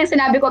 gaya ng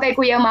sinabi ko kay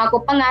Kuya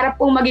Mako, pangarap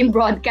kong maging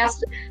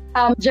broadcast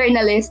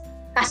journalist.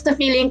 Kaso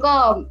feeling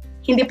ko,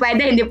 hindi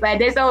pwede.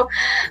 So,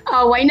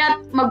 why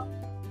not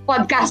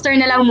mag-podcaster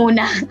na lang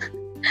muna?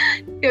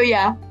 So,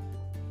 yeah.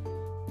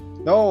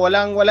 No,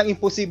 walang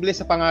imposible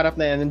sa pangarap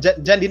na yan.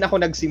 Diyan din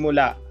ako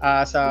nagsimula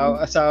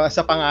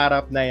sa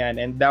pangarap na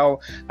yan. And now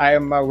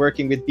I'm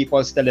working with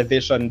People's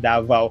Television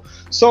Davao.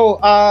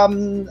 So,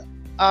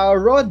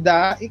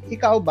 Roda,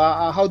 ikaw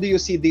ba, how do you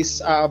see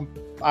this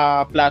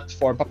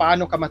platform?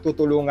 Paano ka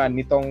matutulungan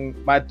nitong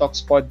Mad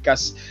Talks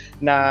podcast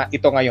na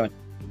ito ngayon?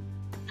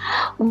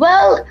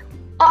 Well,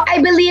 I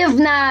believe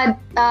na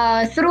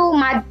through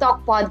Mad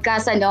Talk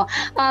podcast,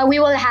 we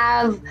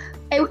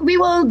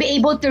will be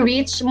able to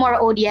reach more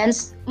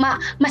audience.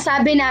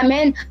 Masabi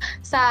namin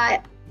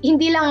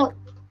hindi lang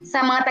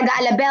sa mga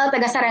taga-Alabel,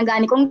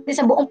 taga-Sarangani, kundi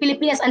sa buong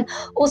Pilipinas, and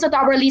also to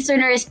our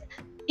listeners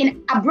in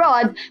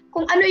abroad,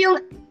 kung ano yung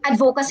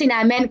advocacy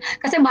namin.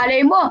 Kasi malay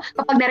mo,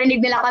 kapag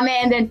narinig nila kami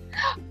and then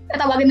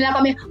tatawagin nila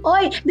kami,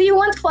 "Oy, do you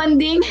want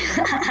funding?"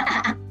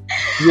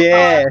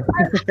 Yeah.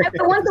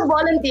 I want to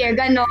volunteer,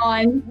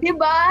 ganon.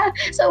 Diba?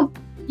 So,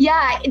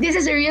 yeah, this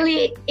is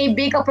really a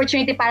big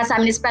opportunity para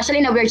sa amin, especially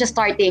na we're just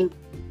starting.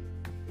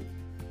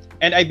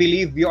 And I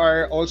believe you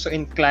are also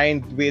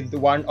inclined with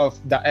one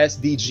of the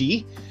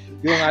SDG,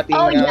 yung ating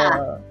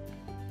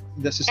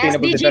the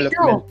Sustainable SDG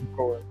Development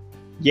Goal.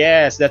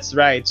 Yes, that's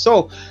right.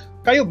 So,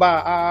 kayo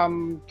ba,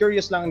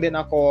 curious lang din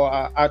ako,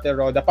 Ate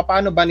Roda,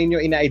 paano ba ninyo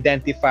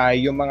ina-identify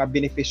yung mga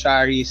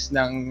beneficiaries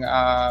ng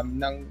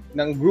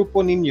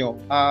grupo ninyo?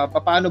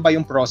 Paano ba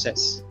yung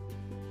process?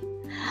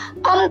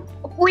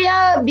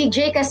 Kuya Big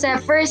J, kasi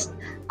first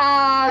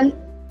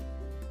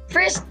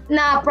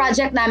na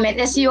project namin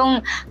is yung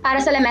para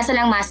sa lamesa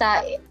ng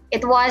masa.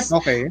 It was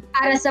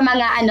para sa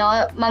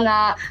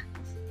mga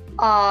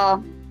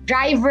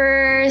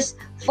drivers,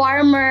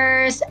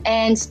 farmers,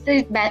 and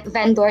street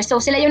vendors. So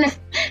sila yung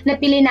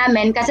napili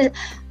namin kasi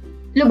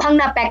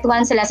lubhang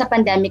naapektuhan sila sa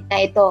pandemic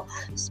na ito.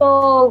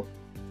 So,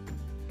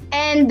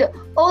 and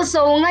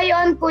also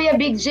ngayon, Kuya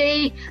Big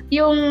J,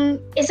 yung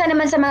isa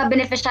naman sa mga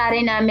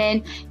beneficiary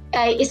namin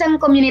ay isang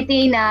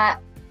community na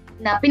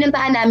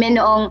pinuntahan namin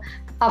noong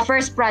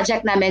first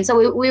project namin. So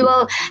we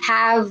will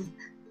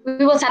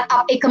set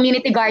up a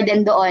community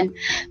garden doon.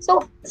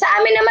 So sa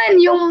amin naman,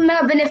 yung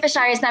mga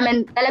beneficiaries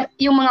namin,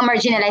 yung mga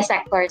marginalized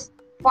sectors,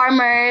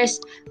 farmers,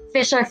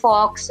 fisher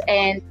folks,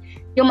 and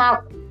yung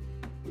mga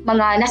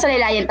nasa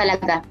laylayan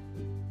talaga.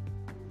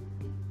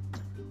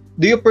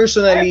 Do you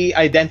personally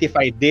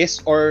identify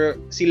this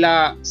or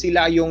sila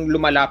yung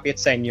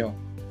lumalapit sa inyo?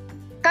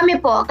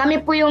 Kami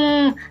po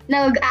yung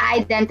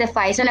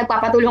nag-identify. So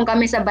nagpapatulong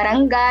kami sa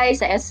barangay,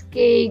 sa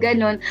SK,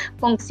 ganun,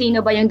 kung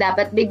sino ba yung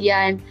dapat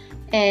bigyan.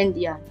 And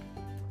yeah.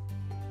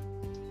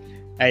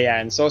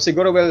 Ayan. So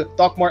siguro we'll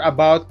talk more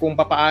about kung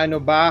paano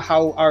ba,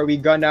 how are we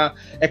gonna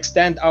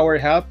extend our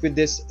help with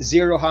this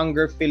Zero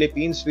Hunger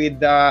Philippines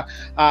with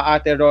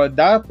Ate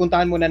Roda.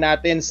 Puntahan muna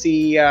natin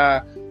si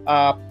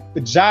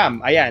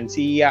Jam. Ayan,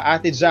 si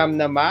Ate Jam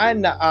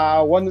naman,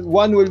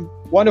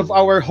 one of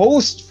our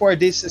hosts for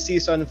this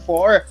season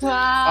 4.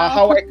 Wow.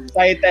 How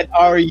excited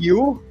are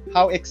you?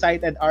 How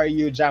excited are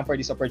you, Jam, for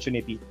this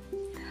opportunity?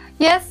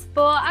 Yes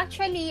po.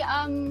 Actually,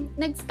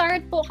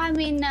 nag-start po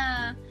kami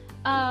na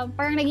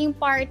parang naging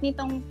part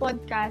nitong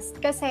podcast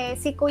kasi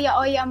si Kuya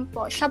Oyam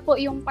po, siya po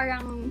yung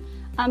parang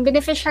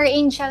beneficiary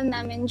angel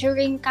namin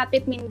during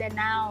Kapit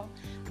Mindanao.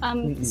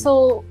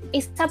 So,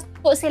 isa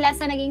po sila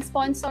sa naging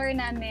sponsor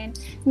namin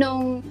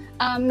nung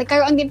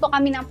nagkaroon din po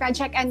kami ng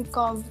Project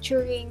Encov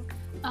during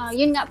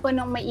yun nga po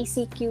nung may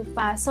ECQ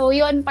pa. So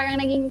yun,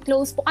 parang naging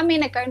close po kami,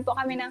 nagkaroon po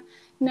kami ng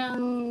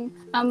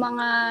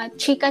mga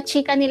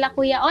chika-chika nila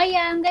Kuya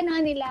Oyam,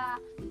 gano'n nila,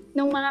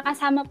 nung mga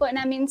kasama po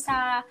namin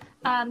sa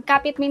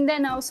Kapit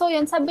Mindanao. So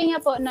yun, sabi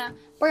niya po na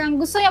parang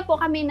gusto niya po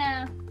kami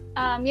na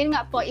yun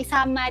nga po,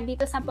 isama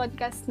dito sa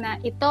podcast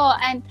na ito.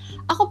 And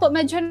ako po,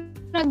 medyo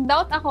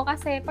nag-doubt ako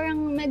kasi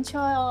parang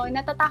medyo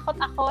natatakot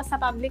ako sa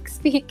public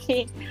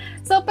speaking.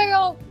 So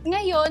pero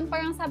ngayon,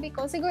 parang sabi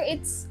ko, siguro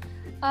it's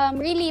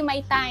really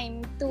my time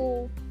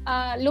to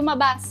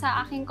lumabas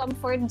sa aking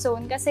comfort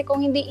zone kasi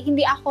kung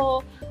hindi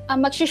ako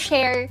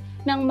mag-share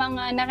ng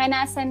mga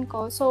naranasan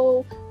ko,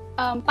 so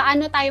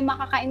paano tayo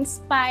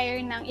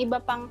makaka-inspire ng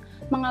iba pang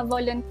mga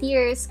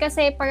volunteers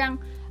kasi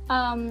parang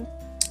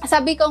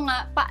sabi ko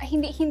nga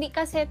hindi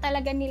kasi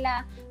talaga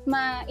nila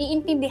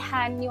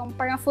maiintindihan yung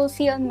parang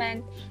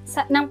fulfillment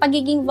ng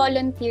pagiging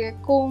volunteer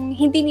kung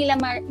hindi nila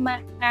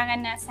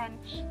mararanasan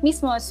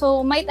mismo.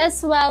 So might as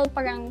well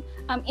parang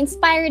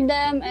inspire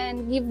them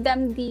and give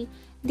them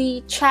the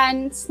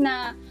chance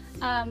na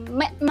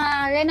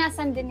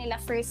maranasan din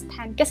nila first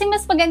hand. Kasi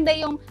mas maganda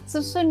yung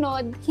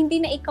susunod,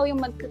 hindi na ikaw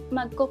yung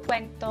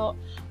magkukwento.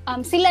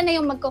 Sila na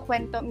yung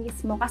magkukwento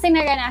mismo kasi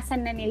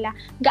naranasan na nila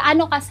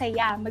gaano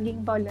kasaya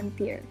maging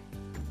volunteer.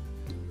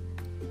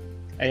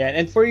 Ayan.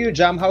 And for you,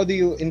 Jam, how do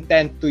you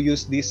intend to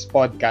use this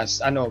podcast?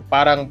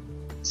 Parang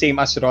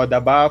same as Roda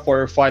ba?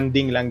 For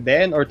funding lang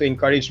din? Or to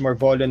encourage more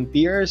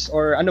volunteers?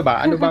 Or ano ba?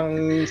 Ano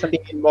bang sa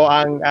tingin mo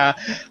ang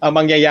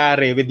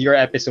mangyayari with your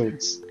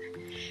episodes?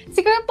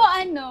 Siguro po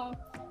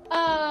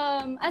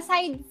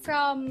aside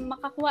from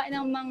makakuha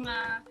ng mga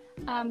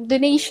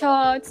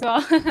donations, so,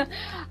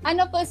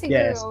 ano po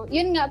siguro,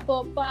 yun nga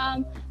po,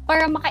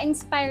 para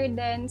maka-inspire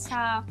din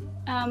sa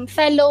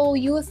fellow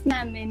youth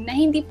namin na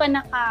hindi pa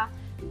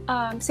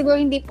siguro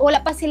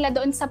wala pa sila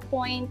doon sa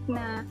point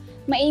na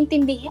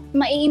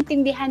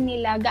maiintindihan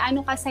nila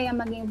gaano kasaya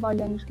maging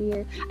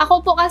volunteer.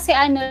 Ako po kasi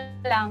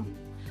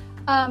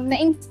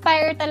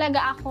na-inspire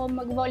talaga ako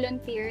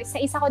mag-volunteer sa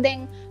isa ko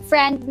ding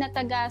friend na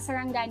taga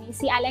Sarangani,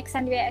 si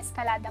Alexandria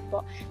Escalada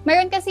po.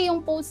 Meron kasi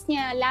yung post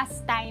niya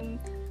last time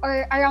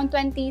or around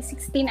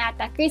 2016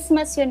 ata,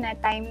 Christmas yun na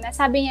time, na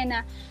sabi niya na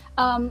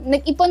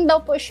nag-ipon daw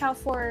po siya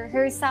for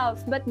herself,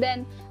 but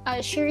then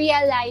she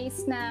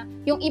realized na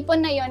yung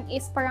ipon na yon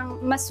is parang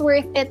mas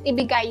worth it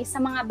ibigay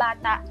sa mga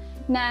bata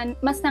na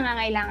mas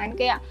nangangailangan.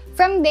 Kaya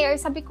from there,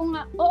 sabi ko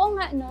nga, oo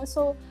nga, no?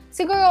 So,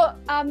 siguro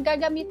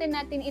gagamitin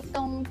natin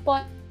itong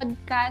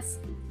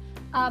podcast,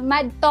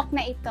 Mad Talk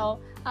na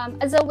ito,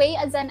 as a way,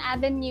 as an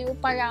avenue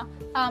para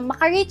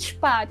maka-reach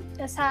pa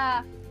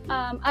sa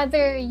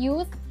other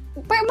youth.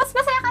 Pero mas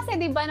masaya kasi,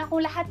 di ba, na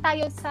kung lahat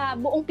tayo sa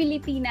buong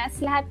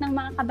Pilipinas, lahat ng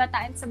mga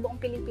kabataan sa buong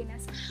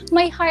Pilipinas,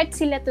 may heart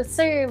sila to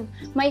serve,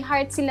 may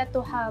heart sila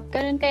to help.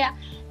 Ganun, kaya,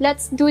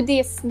 let's do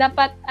this.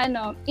 Dapat,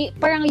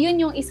 parang yun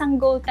yung isang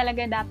goal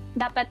talaga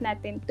dapat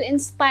natin, to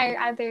inspire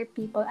other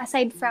people,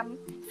 aside from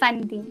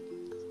funding.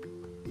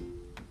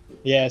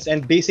 Yes,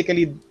 and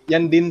basically,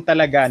 yan din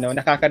talaga, no?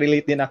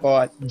 Nakaka-relate din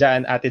ako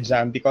dyan, Ate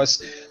Jam, because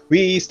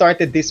we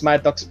started this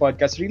Mad Talks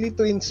podcast really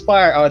to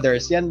inspire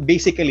others. Yan,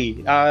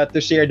 basically,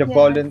 to share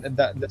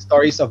the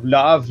stories of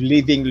love,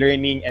 living,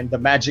 learning, and the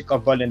magic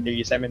of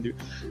volunteerism. And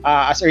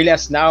as early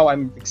as now,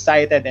 I'm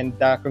excited and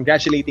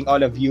congratulating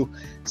all of you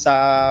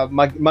sa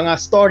mga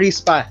stories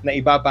pa na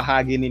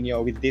ibabahagi ninyo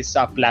with this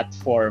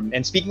platform.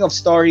 And speaking of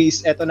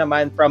stories, eto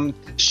naman from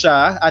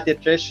Ate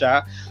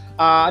Trisha,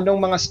 anong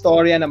mga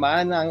storya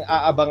naman ang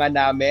aabangan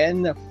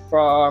namin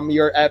from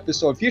your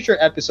future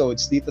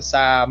episodes dito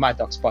sa Mad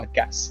Talks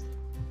Podcast?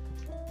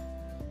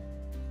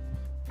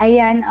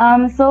 Ayan,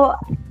 so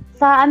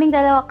sa aming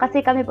dalawa, kasi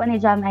kami po ni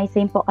Jam ay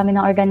same po kami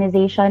ng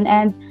organization,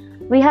 and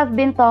we have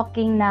been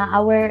talking na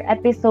our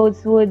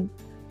episodes would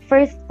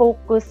first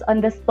focus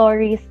on the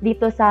stories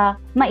dito sa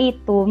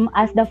Maitum,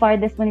 as the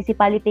farthest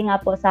municipality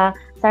nga po sa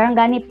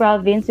Sarangani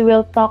Province. We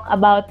will talk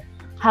about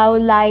how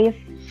life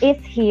is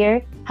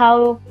here,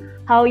 how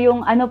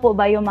yung ano po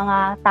ba yung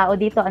mga tao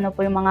dito, ano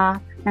po yung mga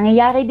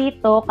nangyayari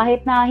dito,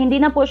 kahit na hindi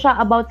na po siya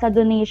about sa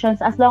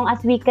donations, as long as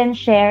we can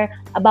share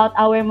about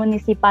our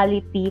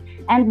municipality.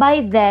 And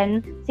by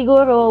then,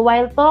 siguro,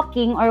 while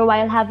talking or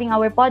while having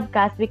our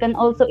podcast, we can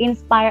also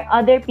inspire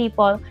other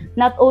people,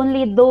 not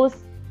only those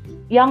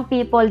young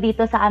people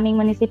dito sa aming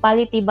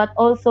municipality, but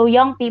also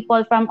young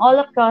people from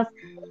all across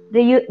the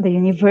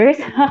universe,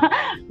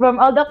 from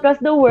all across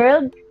the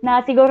world,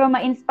 na siguro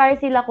ma-inspire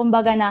sila,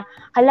 kumbaga na,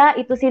 hala,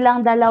 ito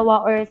silang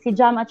dalawa, or si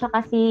Jam at saka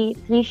si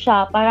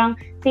Trisha, parang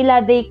sila,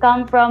 they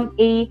come from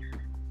a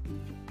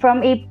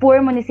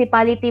poor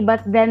municipality, but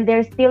then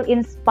they're still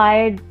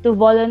inspired to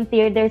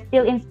volunteer, they're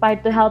still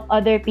inspired to help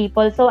other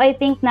people. So I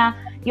think na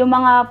yung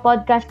mga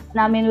podcast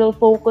namin will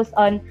focus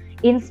on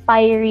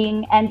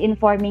inspiring and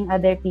informing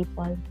other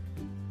people.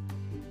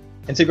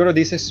 And siguro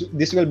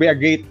this will be a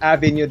great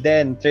avenue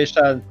then,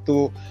 Trisha,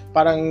 to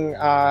parang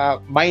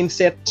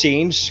mindset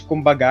change,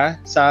 kumbaga,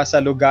 sa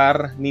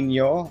lugar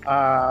ninyo.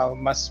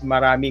 Mas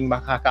maraming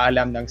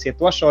makakaalam ng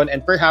sitwasyon,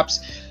 and perhaps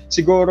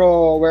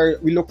siguro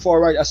we look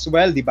forward as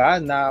well, di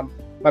ba, na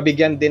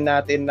mabigyan din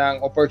natin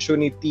ng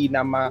opportunity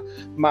na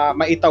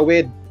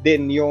maitawid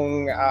din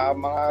yung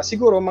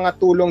mga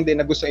tulong din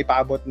na gusto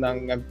ipaabot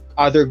ng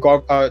other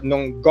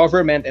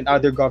government and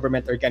other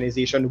government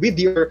organization with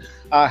your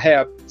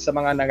help sa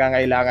mga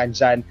nangangailangan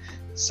dyan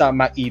sa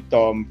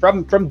Maitom.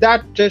 From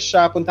that,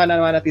 Trisha, punta na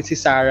naman natin si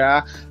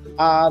Sarah.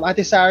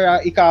 Ate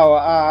Sarah, ikaw,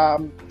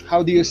 how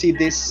do you see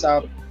this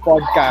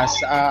podcast?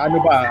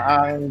 Ano ba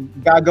ang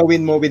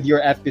gagawin mo with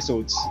your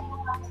episodes?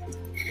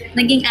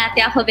 Naging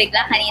ate ako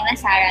bigla kanina,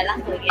 Sarah lang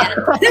po yan.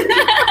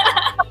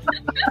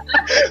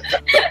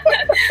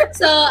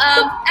 So,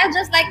 I'd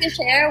just like to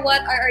share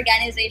what our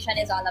organization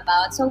is all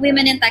about. So,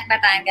 Women in Tech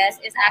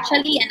Batangas is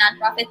actually a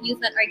nonprofit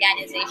youth-led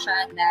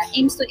organization that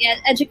aims to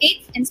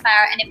educate,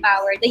 inspire, and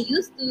empower the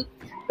youth to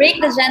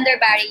break the gender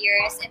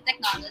barriers in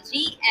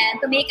technology and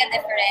to make a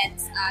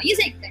difference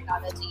using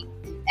technology.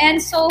 And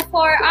so,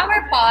 for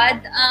our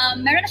pod,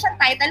 meron na siyang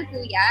title,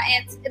 Kuya.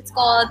 It's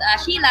called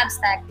She Loves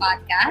Tech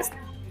Podcast.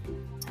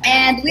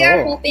 And we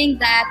are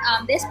hoping that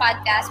this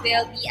podcast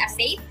will be a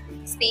safe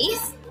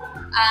space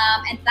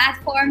and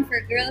platform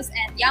for girls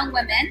and young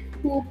women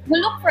who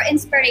look for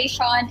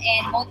inspiration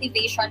and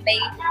motivation by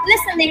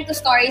listening to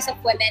stories of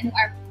women who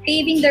are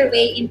paving their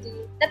way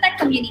into the tech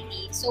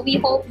community. So we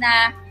hope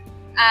na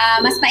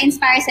mas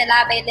ma-inspire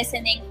sila by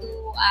listening to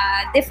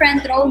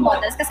different role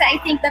models. Kasi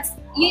I think that's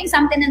yun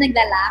something na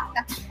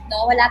naglalak.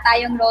 No? Wala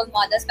tayong role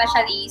model,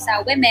 especially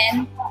sa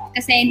women.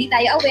 Kasi hindi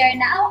tayo aware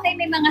na, okay,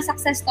 may mga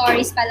success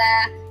stories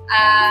pala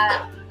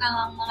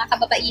ang mga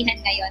kababaihan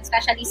ngayon,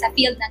 especially sa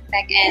field ng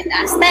tech and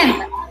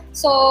STEM.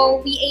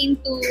 So we aim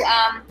to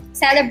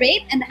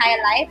celebrate and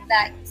highlight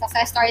the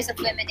success stories of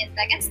women in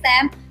tech and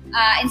STEM,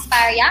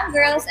 inspire young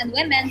girls and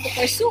women to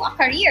pursue a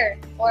career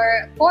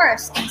or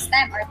course in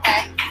STEM or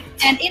tech.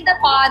 And in the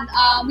pod,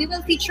 we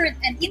will feature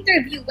and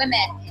interview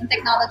women in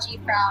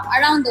technology from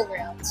around the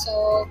world.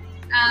 So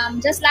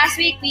just last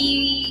week,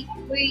 we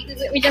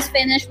just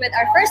finished with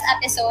our first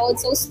episode.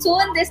 So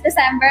soon this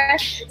December,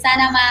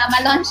 sana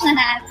ma-launch na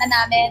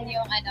namin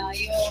yung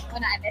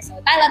unang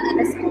episode, pilot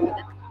episode.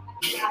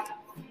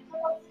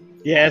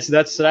 Yes,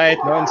 that's right.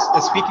 No?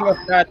 Speaking of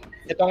that,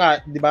 ito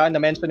nga, di ba,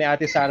 na-mention ni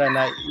Ate Sara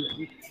na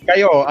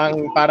kayo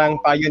ang parang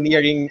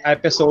pioneering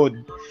episode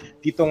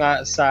dito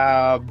nga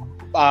sa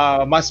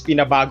mas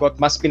pinabagot,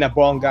 mas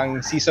pinabonggang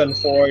season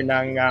 4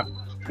 ng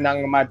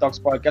Mad Talks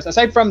Podcast.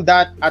 Aside from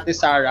that, Ate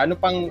Sara, ano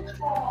pang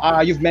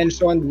you've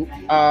mentioned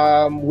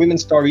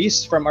women's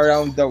stories from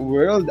around the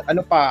world.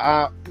 Ano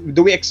pa?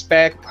 Do we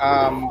expect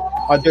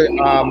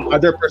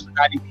other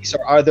personalities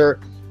or other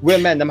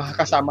women na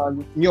makakasama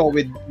nyo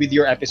with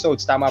your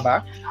episodes? Tama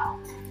ba?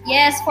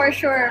 Yes, for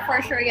sure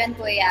yun,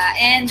 Kuya.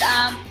 And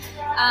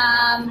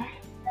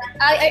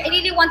I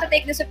really want to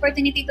take this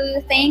opportunity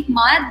to thank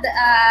Mad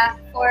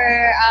for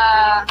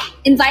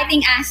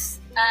inviting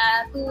us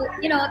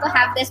to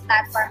have this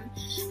platform.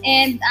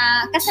 And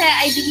kasi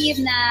I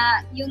believe na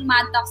yung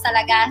Mad Talks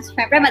talaga,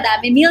 syempre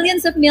madami,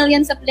 millions of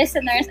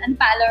listeners and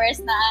followers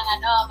na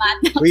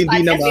Mad Talks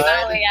hindi podcast, naman. di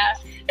ba, Kuya?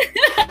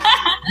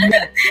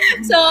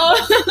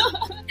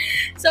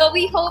 So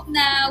we hope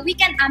na we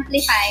can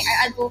amplify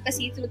our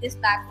advocacy through this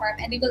platform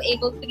and we will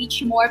able to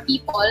reach more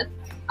people,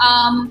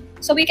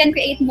 so we can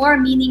create more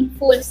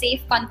meaningful,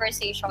 safe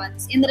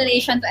conversations in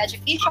relation to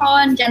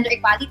education, gender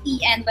equality,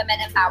 and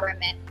women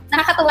empowerment.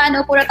 Nakakatuwa,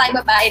 no? Puro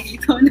tayo babae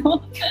dito, no?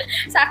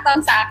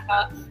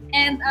 Saktong-sakto.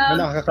 And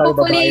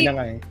hopefully, babae na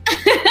nga eh.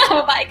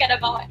 Babae ka na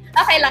ba?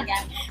 Okay lang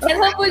yan. And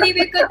hopefully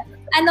we could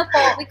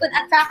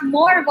attract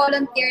more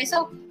volunteers.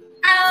 So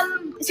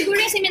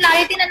siguro yung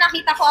similarity na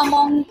nakita ko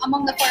among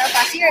the four of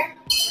us here,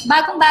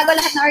 bagong-bago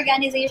lahat ng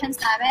organizations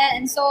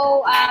namin. And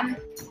so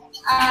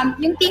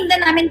yung team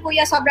din namin,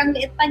 Kuya, sobrang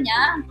liit pa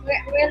niya.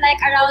 We're like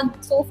around,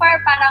 so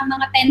far parang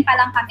mga 10 pa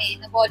lang kami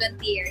na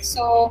volunteers.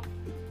 So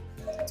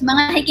sa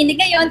mga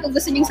nakikinig ngayon, kung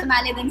gusto nyo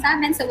sumali din sa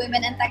amin sa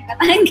Women in Tech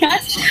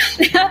Batangas,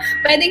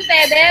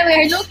 pwede.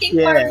 We're looking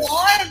for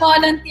more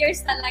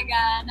volunteers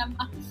talaga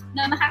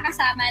na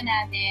makakasama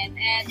namin.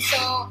 And so,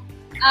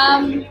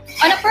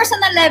 on a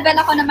personal level,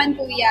 ako naman,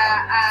 Kuya,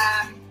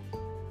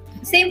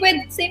 same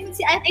with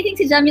I think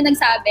si Jam yung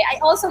nagsabi,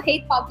 I also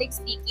hate public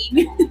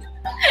speaking.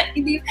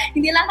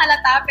 hindi lang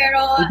halata,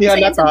 pero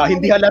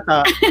hindi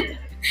halata.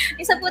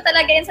 Isa po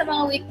talaga yan sa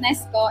mga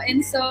weakness ko.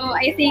 And so,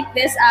 I think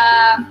this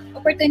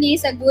opportunity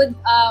is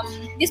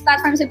this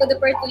platform is a good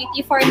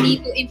opportunity for me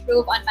to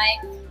improve on my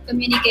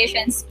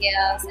communication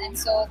skills. And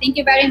so, thank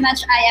you very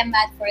much, I am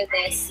Mad, for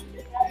this.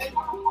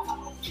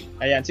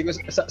 Ayan, siguro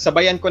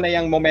sabayan ko na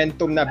yung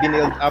momentum na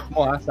binild up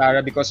mo, ha,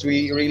 Sarah, because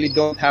we really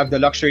don't have the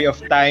luxury of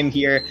time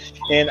here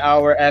in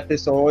our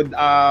episode.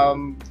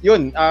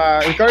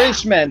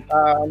 Encouragement,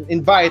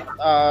 invite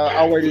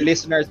our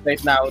listeners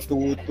right now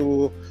to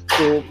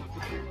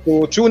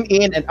tune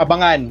in and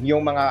abangan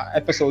yung mga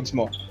episodes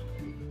mo.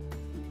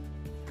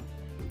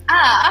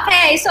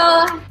 Okay. So,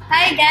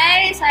 hi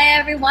guys! Hi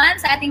everyone!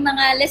 Sa ating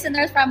mga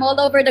listeners from all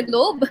over the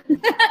globe.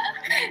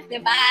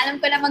 Diba?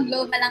 Alam ko na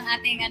mag-global ang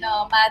ating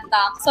Mad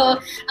Talk.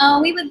 So,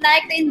 we would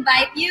like to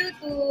invite you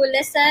to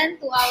listen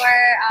to our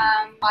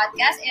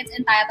podcast. It's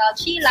entitled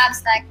She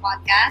Loves Tech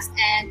Podcast.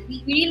 And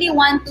we really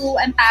want to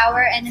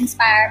empower and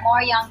inspire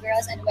more young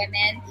girls and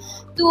women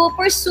to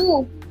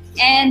pursue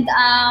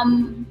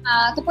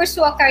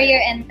a career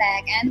in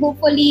tech, and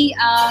hopefully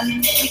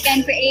we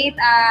can create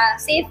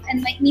safe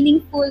and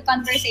meaningful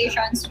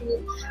conversations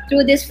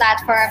through this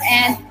platform.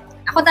 And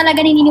ako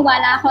talaga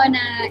naniniwala ako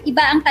na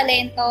iba ang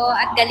talento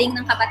at galing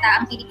ng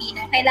kabataang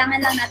Pilipino.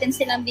 Kailangan lang natin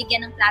silang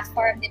bigyan ng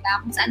platform, di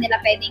ba, kung saan nila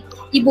pwedeng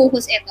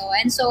ibuhos ito.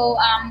 And so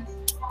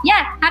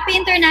happy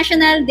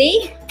International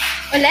Day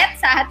ulit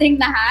sa ating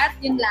lahat.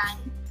 Yun lang.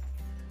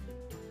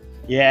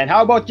 Yeah, and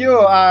how about you,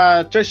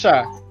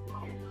 Trisha?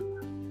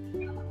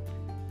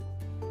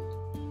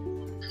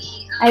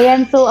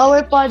 Ayan, so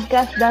our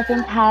podcast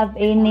doesn't have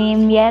a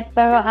name yet,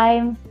 pero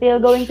I'm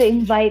still going to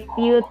invite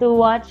you to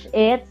watch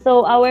it.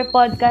 So our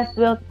podcast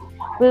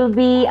will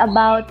be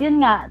about,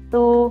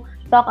 to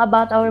talk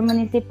about our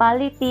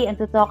municipality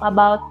and to talk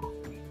about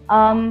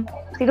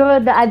siguro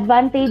the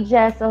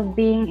advantages of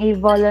being a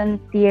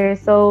volunteer.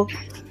 So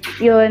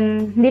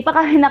hindi pa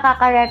kami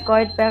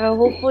nakaka-record, pero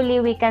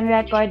hopefully we can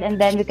record and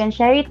then we can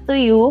share it to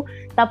you.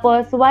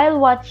 Tapos while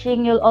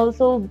watching, you'll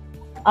also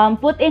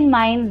put in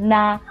mind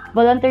na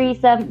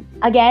volunteerism,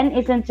 again,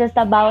 isn't just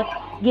about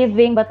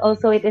giving, but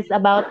also it is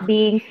about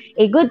being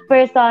a good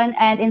person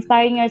and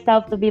inspiring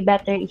yourself to be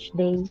better each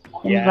day.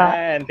 Yeah,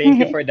 and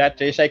thank you for that,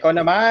 Trisha. Ikaw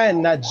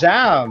naman, na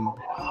Jam.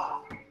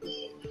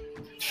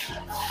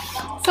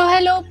 So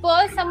hello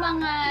po sa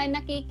mga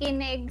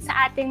nakikinig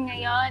sa atin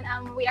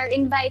ngayon. We are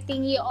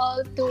inviting you all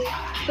to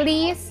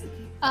please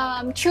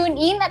tune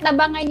in at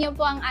abangan niyo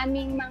po ang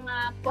aming mga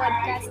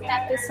podcast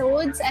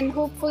episodes, and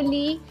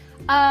hopefully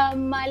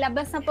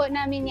malabas na po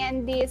namin yan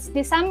this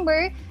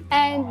December,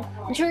 and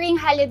during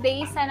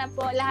holidays sana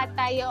po lahat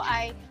tayo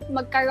ay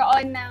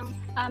magkaroon ng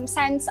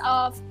sense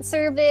of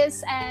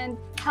service and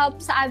help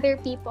sa other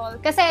people.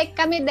 Kasi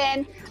kami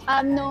din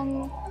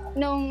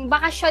nung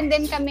bakasyon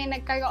din kami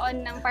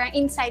nagkaroon ng parang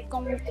insight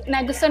kung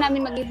na gusto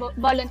namin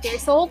mag-volunteer.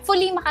 So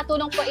hopefully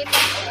makatulong po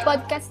itong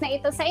podcast na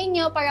ito sa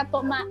inyo para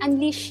po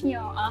ma-unleash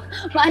nyo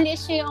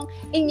yung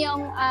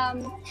inyong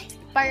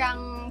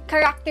parang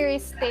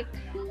characteristic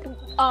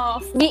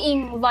of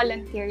being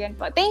volunteer. Yan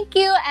po. Thank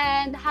you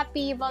and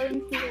happy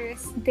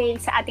Volunteers Day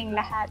sa ating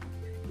lahat.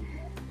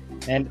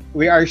 And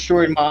we are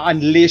sure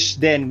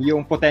ma-unleash din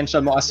yung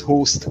potential mo as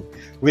host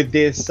with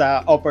this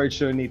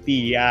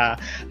opportunity,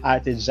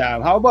 Ate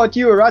Jam. How about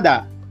you,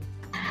 Roda?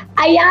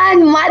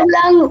 Ayan,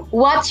 madlang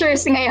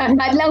watchers ngayon.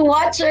 Madlang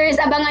watchers,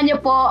 abangan nyo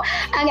po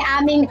ang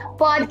aming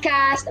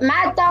podcast,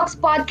 Mad Talks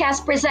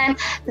Podcast present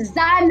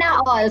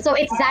Zana All. So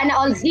it's Zana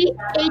All,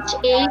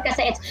 Z-H-A,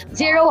 kasi it's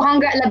Zero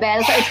Hunger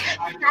Label. So it's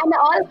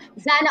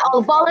Zana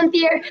All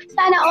volunteer,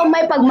 Zana All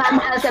may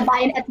pagmamahal sa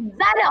bayan, at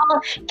Zana All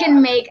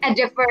can make a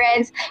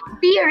difference.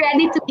 Be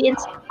ready to be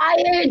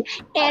inspired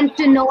and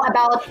to know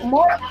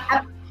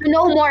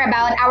more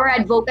about our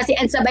advocacy,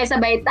 and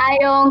sabay-sabay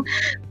tayong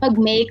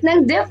mag-make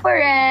ng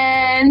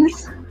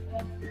difference.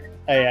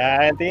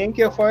 Ayan, thank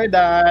you for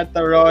that,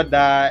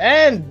 Roda.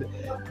 And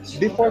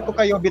before ko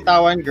kayo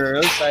bitawan,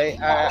 girls,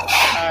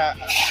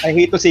 I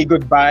hate to say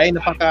goodbye.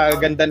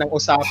 Napakaganda ng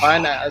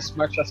usapan, as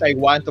much as I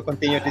want to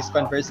continue this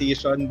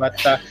conversation, but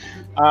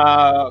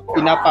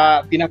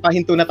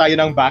pinapahinto na tayo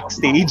ng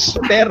backstage.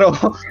 Pero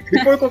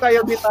before ko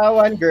kayo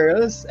bitawan,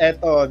 girls,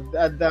 eto,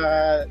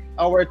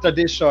 our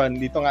tradition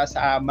dito nga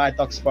sa Mad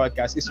Talks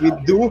Podcast is we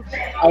do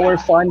our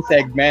fun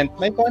segment.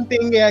 May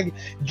konting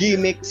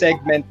gimmick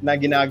segment na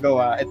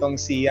ginagawa itong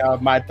si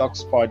Mad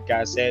Talks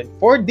Podcast. And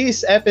for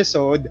this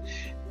episode,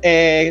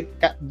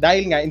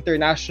 dahil nga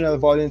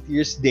International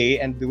Volunteers Day,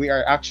 and we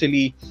are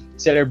actually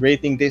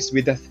celebrating this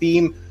with the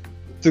theme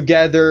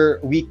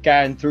Together We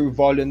Can through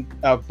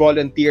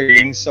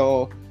volunteering.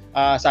 So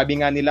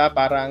sabi nga nila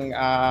parang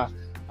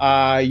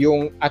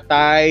yung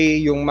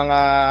atay, yung mga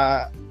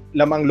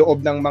lamang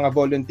loob ng mga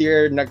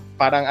volunteer,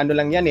 parang ano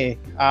lang yan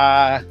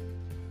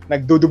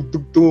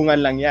nagdudugtugtungan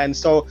lang yan.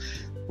 So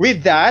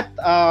with that,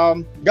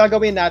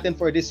 gagawin natin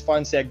for this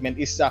fun segment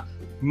is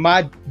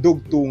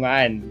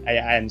Maddugtungan.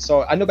 Ayan.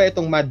 So ano ba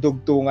itong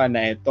Maddugtungan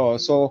na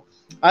ito? So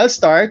I'll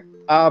start.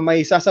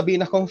 May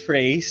sasabihin akong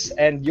phrase,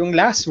 and yung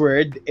last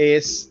word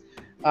is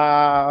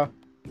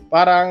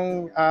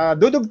parang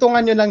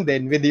dudugtungan nyo lang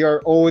din with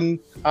your own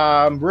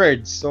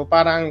words. So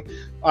parang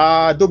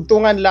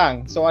dugtungan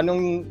lang. So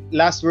anong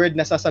last word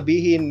na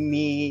sasabihin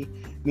ni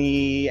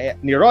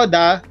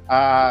Roda,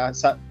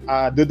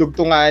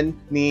 dudugtungan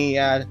ni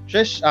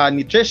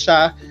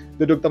Trisha,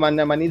 dudugtungan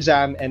naman ni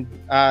Jam, and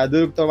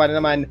dudugtungan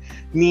naman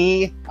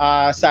ni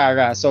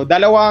Sarah. So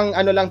dalawang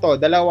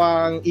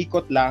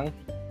ikot lang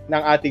ng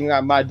ating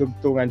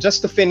madugtungan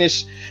just to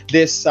finish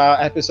this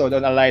episode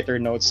on a lighter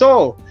note.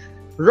 So,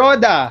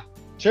 Roda,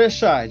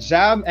 Trisha,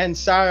 Jam, and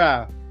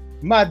Sarah,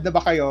 mad na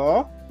ba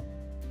kayo?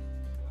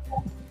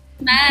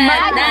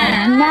 Mad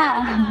na!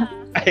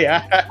 Ayan.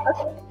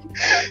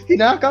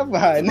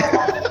 Hinakabahan.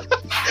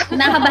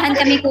 Nakabahan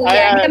kami, kuya.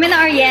 Ayan. Hindi kami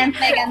na-orient.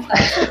 May ganito.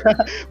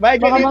 May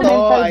ganito.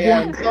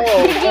 Ayan. So,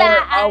 for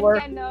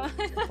our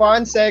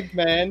fun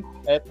segment,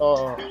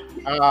 ito,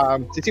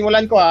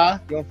 sisimulan ko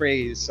yung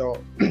phrase. So,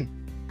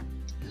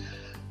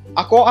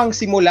 ako ang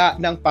simula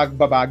ng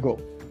pagbabago.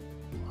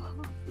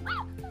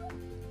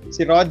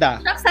 Si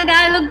Roda.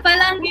 Tagalog pa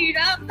lang,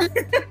 hirap.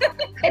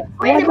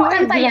 Pwede ba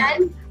kanta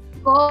yan?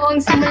 Kung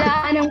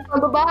simula ng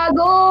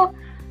pagbabago,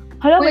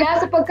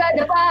 mula sa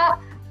pagkadapa,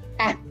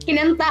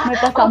 kinanta.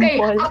 Okay,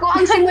 ako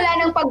ang simula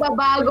ng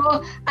pagbabago,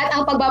 at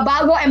ang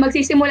pagbabago ay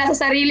magsisimula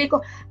sa sarili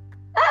ko.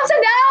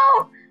 Saan daw?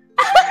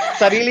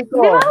 Sarili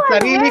ko.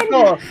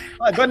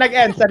 Doon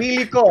nag-end.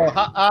 Sarili ko.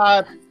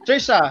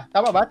 Trisha.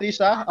 Tama ba,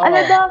 Trisha?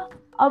 Ano daw?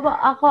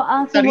 Ako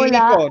ang simula. Sarili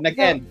ko.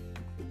 Nag-end.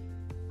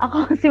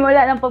 Ako ang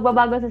simula ng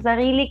pagbabago sa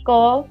sarili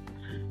ko.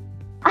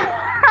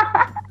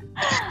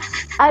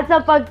 At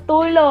sa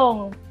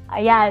pagtulong.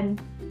 Ayan.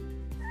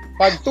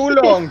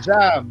 Pagtulong,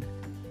 Jam.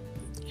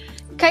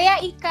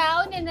 Kaya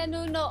ikaw na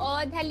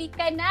nanonood,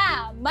 halika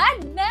na.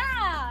 Mad na!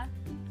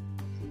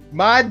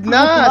 Mad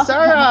na,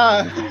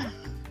 Sarah.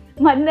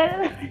 Mad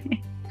na.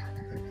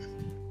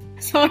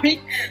 Sorry.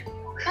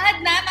 Mad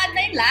na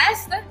yung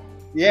last?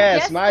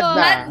 Yes, mad na.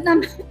 Mad na.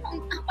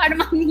 Parang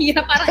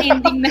mahirap, parang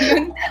ending na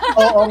yun.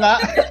 Oo nga.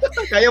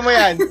 Kaya mo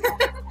yan.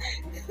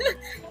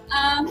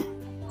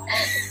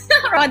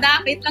 Roda,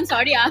 wait lang,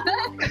 sorry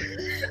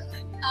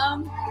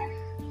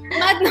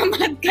mad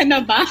ka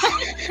na ba?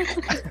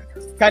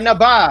 Ka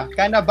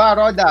na ba,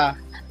 Roda?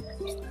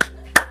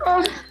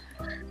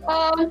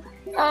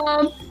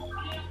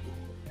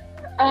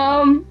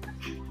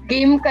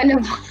 Game ka na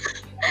ba?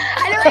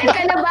 Ano ba yun?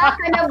 Ka na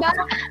ba?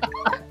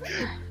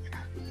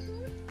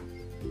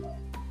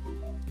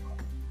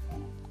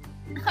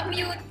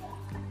 Nakamute.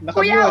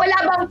 Kuya, wala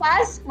bang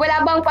pass? Wala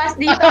bang pass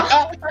dito?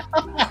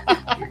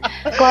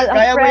 Call a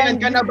Kaya mo yan, friend.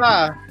 ka na ba?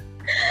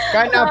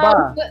 Ka na ba?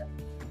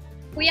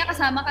 Kuya,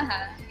 kasama ka ha?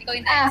 Ikaw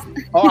yung next.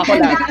 O, ako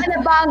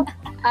lang.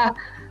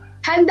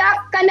 Handa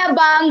ka na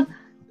bang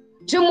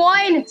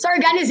jumoin sa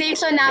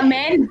organization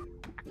namin?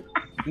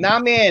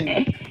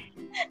 Namin.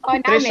 O,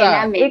 namin,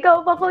 Trisha. namin.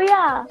 Ikaw pa,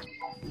 kuya.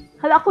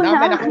 Hala, ako na.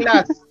 Namin akong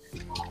last.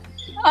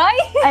 Ay!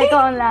 Ay,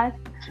 ikaw ang last.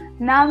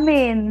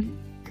 Namin.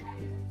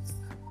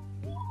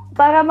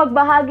 Para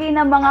magbahagi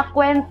ng mga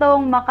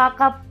kwentong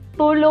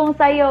makakatulong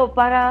sa'yo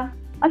para,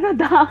 ano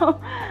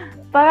daw,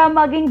 para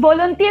maging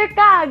volunteer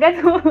ka,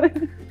 ganun.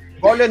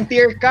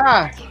 Volunteer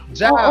ka.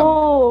 Jam.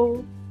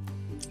 Oo.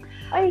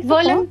 Ay,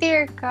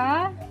 Volunteer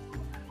ka?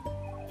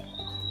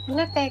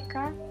 Wala,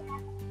 teka.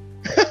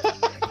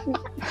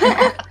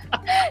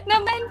 Na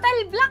mental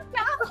block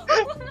na ako.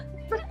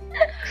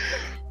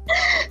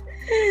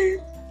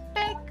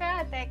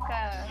 Teka.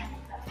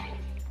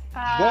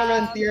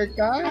 Volunteer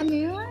ka? Ano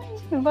yun?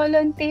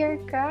 Volunteer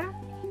ka?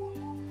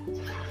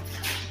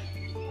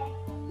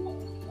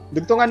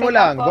 Dugtungan mo Teka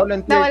lang. po.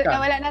 Volunteer ka.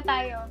 Nawala na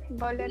tayo.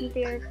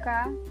 Volunteer ka?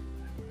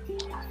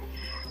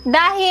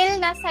 Dahil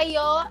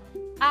nasa'yo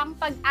ang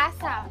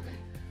pag-asa.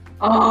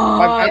 Oh,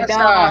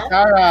 Pag-asa,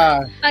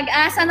 Sarah.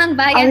 Pag-asa ng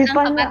bayan Ay, ng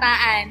pala.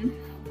 kabataan.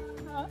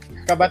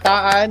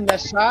 Kabataan na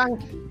siyang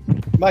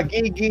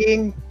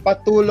magiging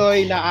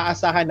patuloy na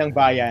aasahan ng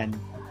bayan.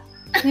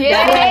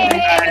 Yay!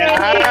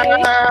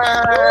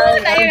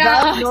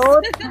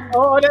 Nairaos.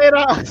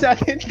 Nairaos sa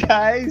atin,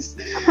 guys.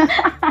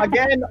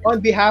 Again,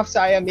 on behalf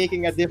sa I Am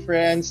Making a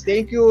Difference,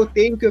 thank you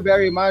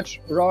very much,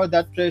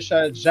 Rhoda,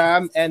 Trisha,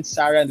 Jam, and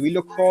Sarah. We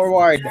look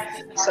forward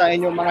sa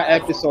inyong mga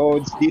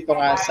episodes dito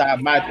nga sa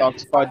Mad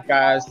Talks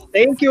Podcast.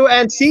 Thank you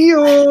and see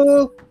you!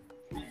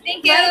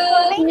 Thank you.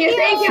 Thank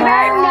you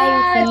very Bye.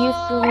 much. See you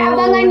soon.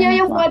 Abangan nyo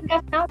yung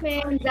podcast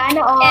namin.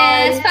 Sana all.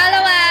 Yes,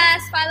 follow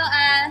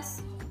us.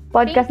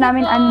 Podcast Thank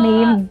you namin po.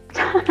 unnamed.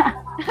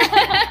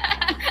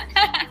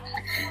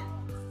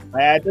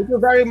 Thank you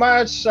very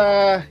much,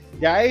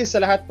 guys, sa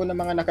lahat po ng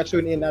mga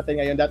naka-tune in natin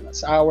ngayon.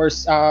 That's our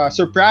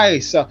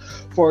surprise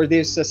for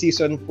this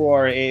season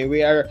 4.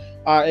 We are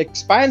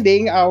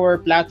expanding our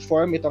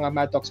platform, ito nga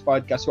Mad Talks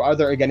Podcast, to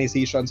other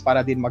organizations para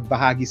din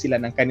magbahagi sila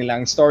ng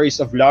kanilang stories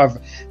of love,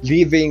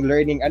 living,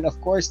 learning, and of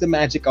course, the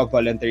magic of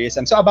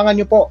volunteerism. So abangan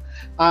nyo po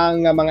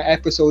ang mga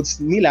episodes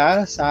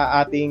nila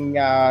sa ating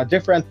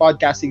different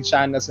podcasting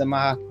channels na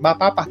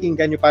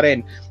mapapakinggan nyo pa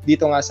rin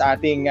dito nga sa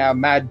ating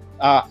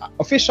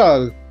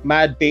official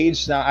Mad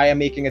page na I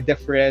Am Making a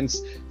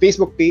Difference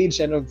Facebook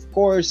page, and of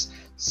course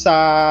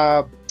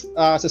sa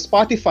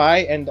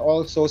Spotify and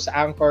also sa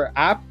Anchor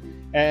app.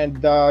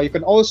 And you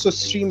can also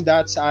stream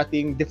that sa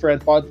ating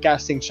different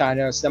podcasting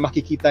channels na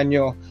makikita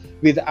nyo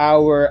with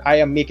our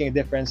I Am Making a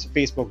Difference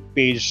Facebook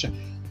page.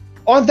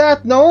 On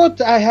that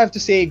note, I have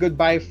to say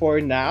goodbye for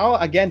now.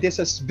 Again,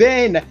 this has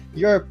been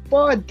your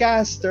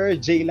podcaster,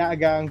 J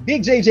Lagang,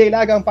 Big J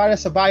Lagang para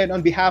sa bayan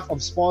on behalf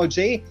of Small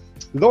J,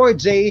 Lord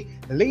J,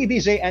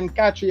 Lady J, and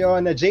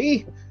Catriona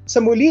J. Sa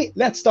muli,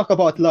 let's talk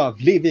about love,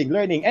 living,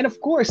 learning, and of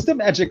course, the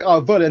magic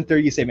of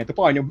volunteerism. Ito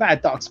po ang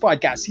Mad Talks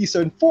Podcast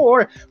Season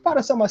 4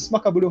 para sa mas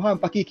makabuluhang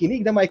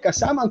pakikinig na may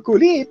kasamang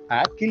kulit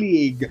at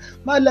kilig.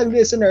 Madlang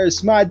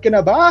listeners, mad ka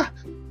na ba?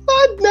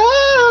 Mad na!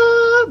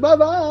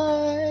 Bye-bye!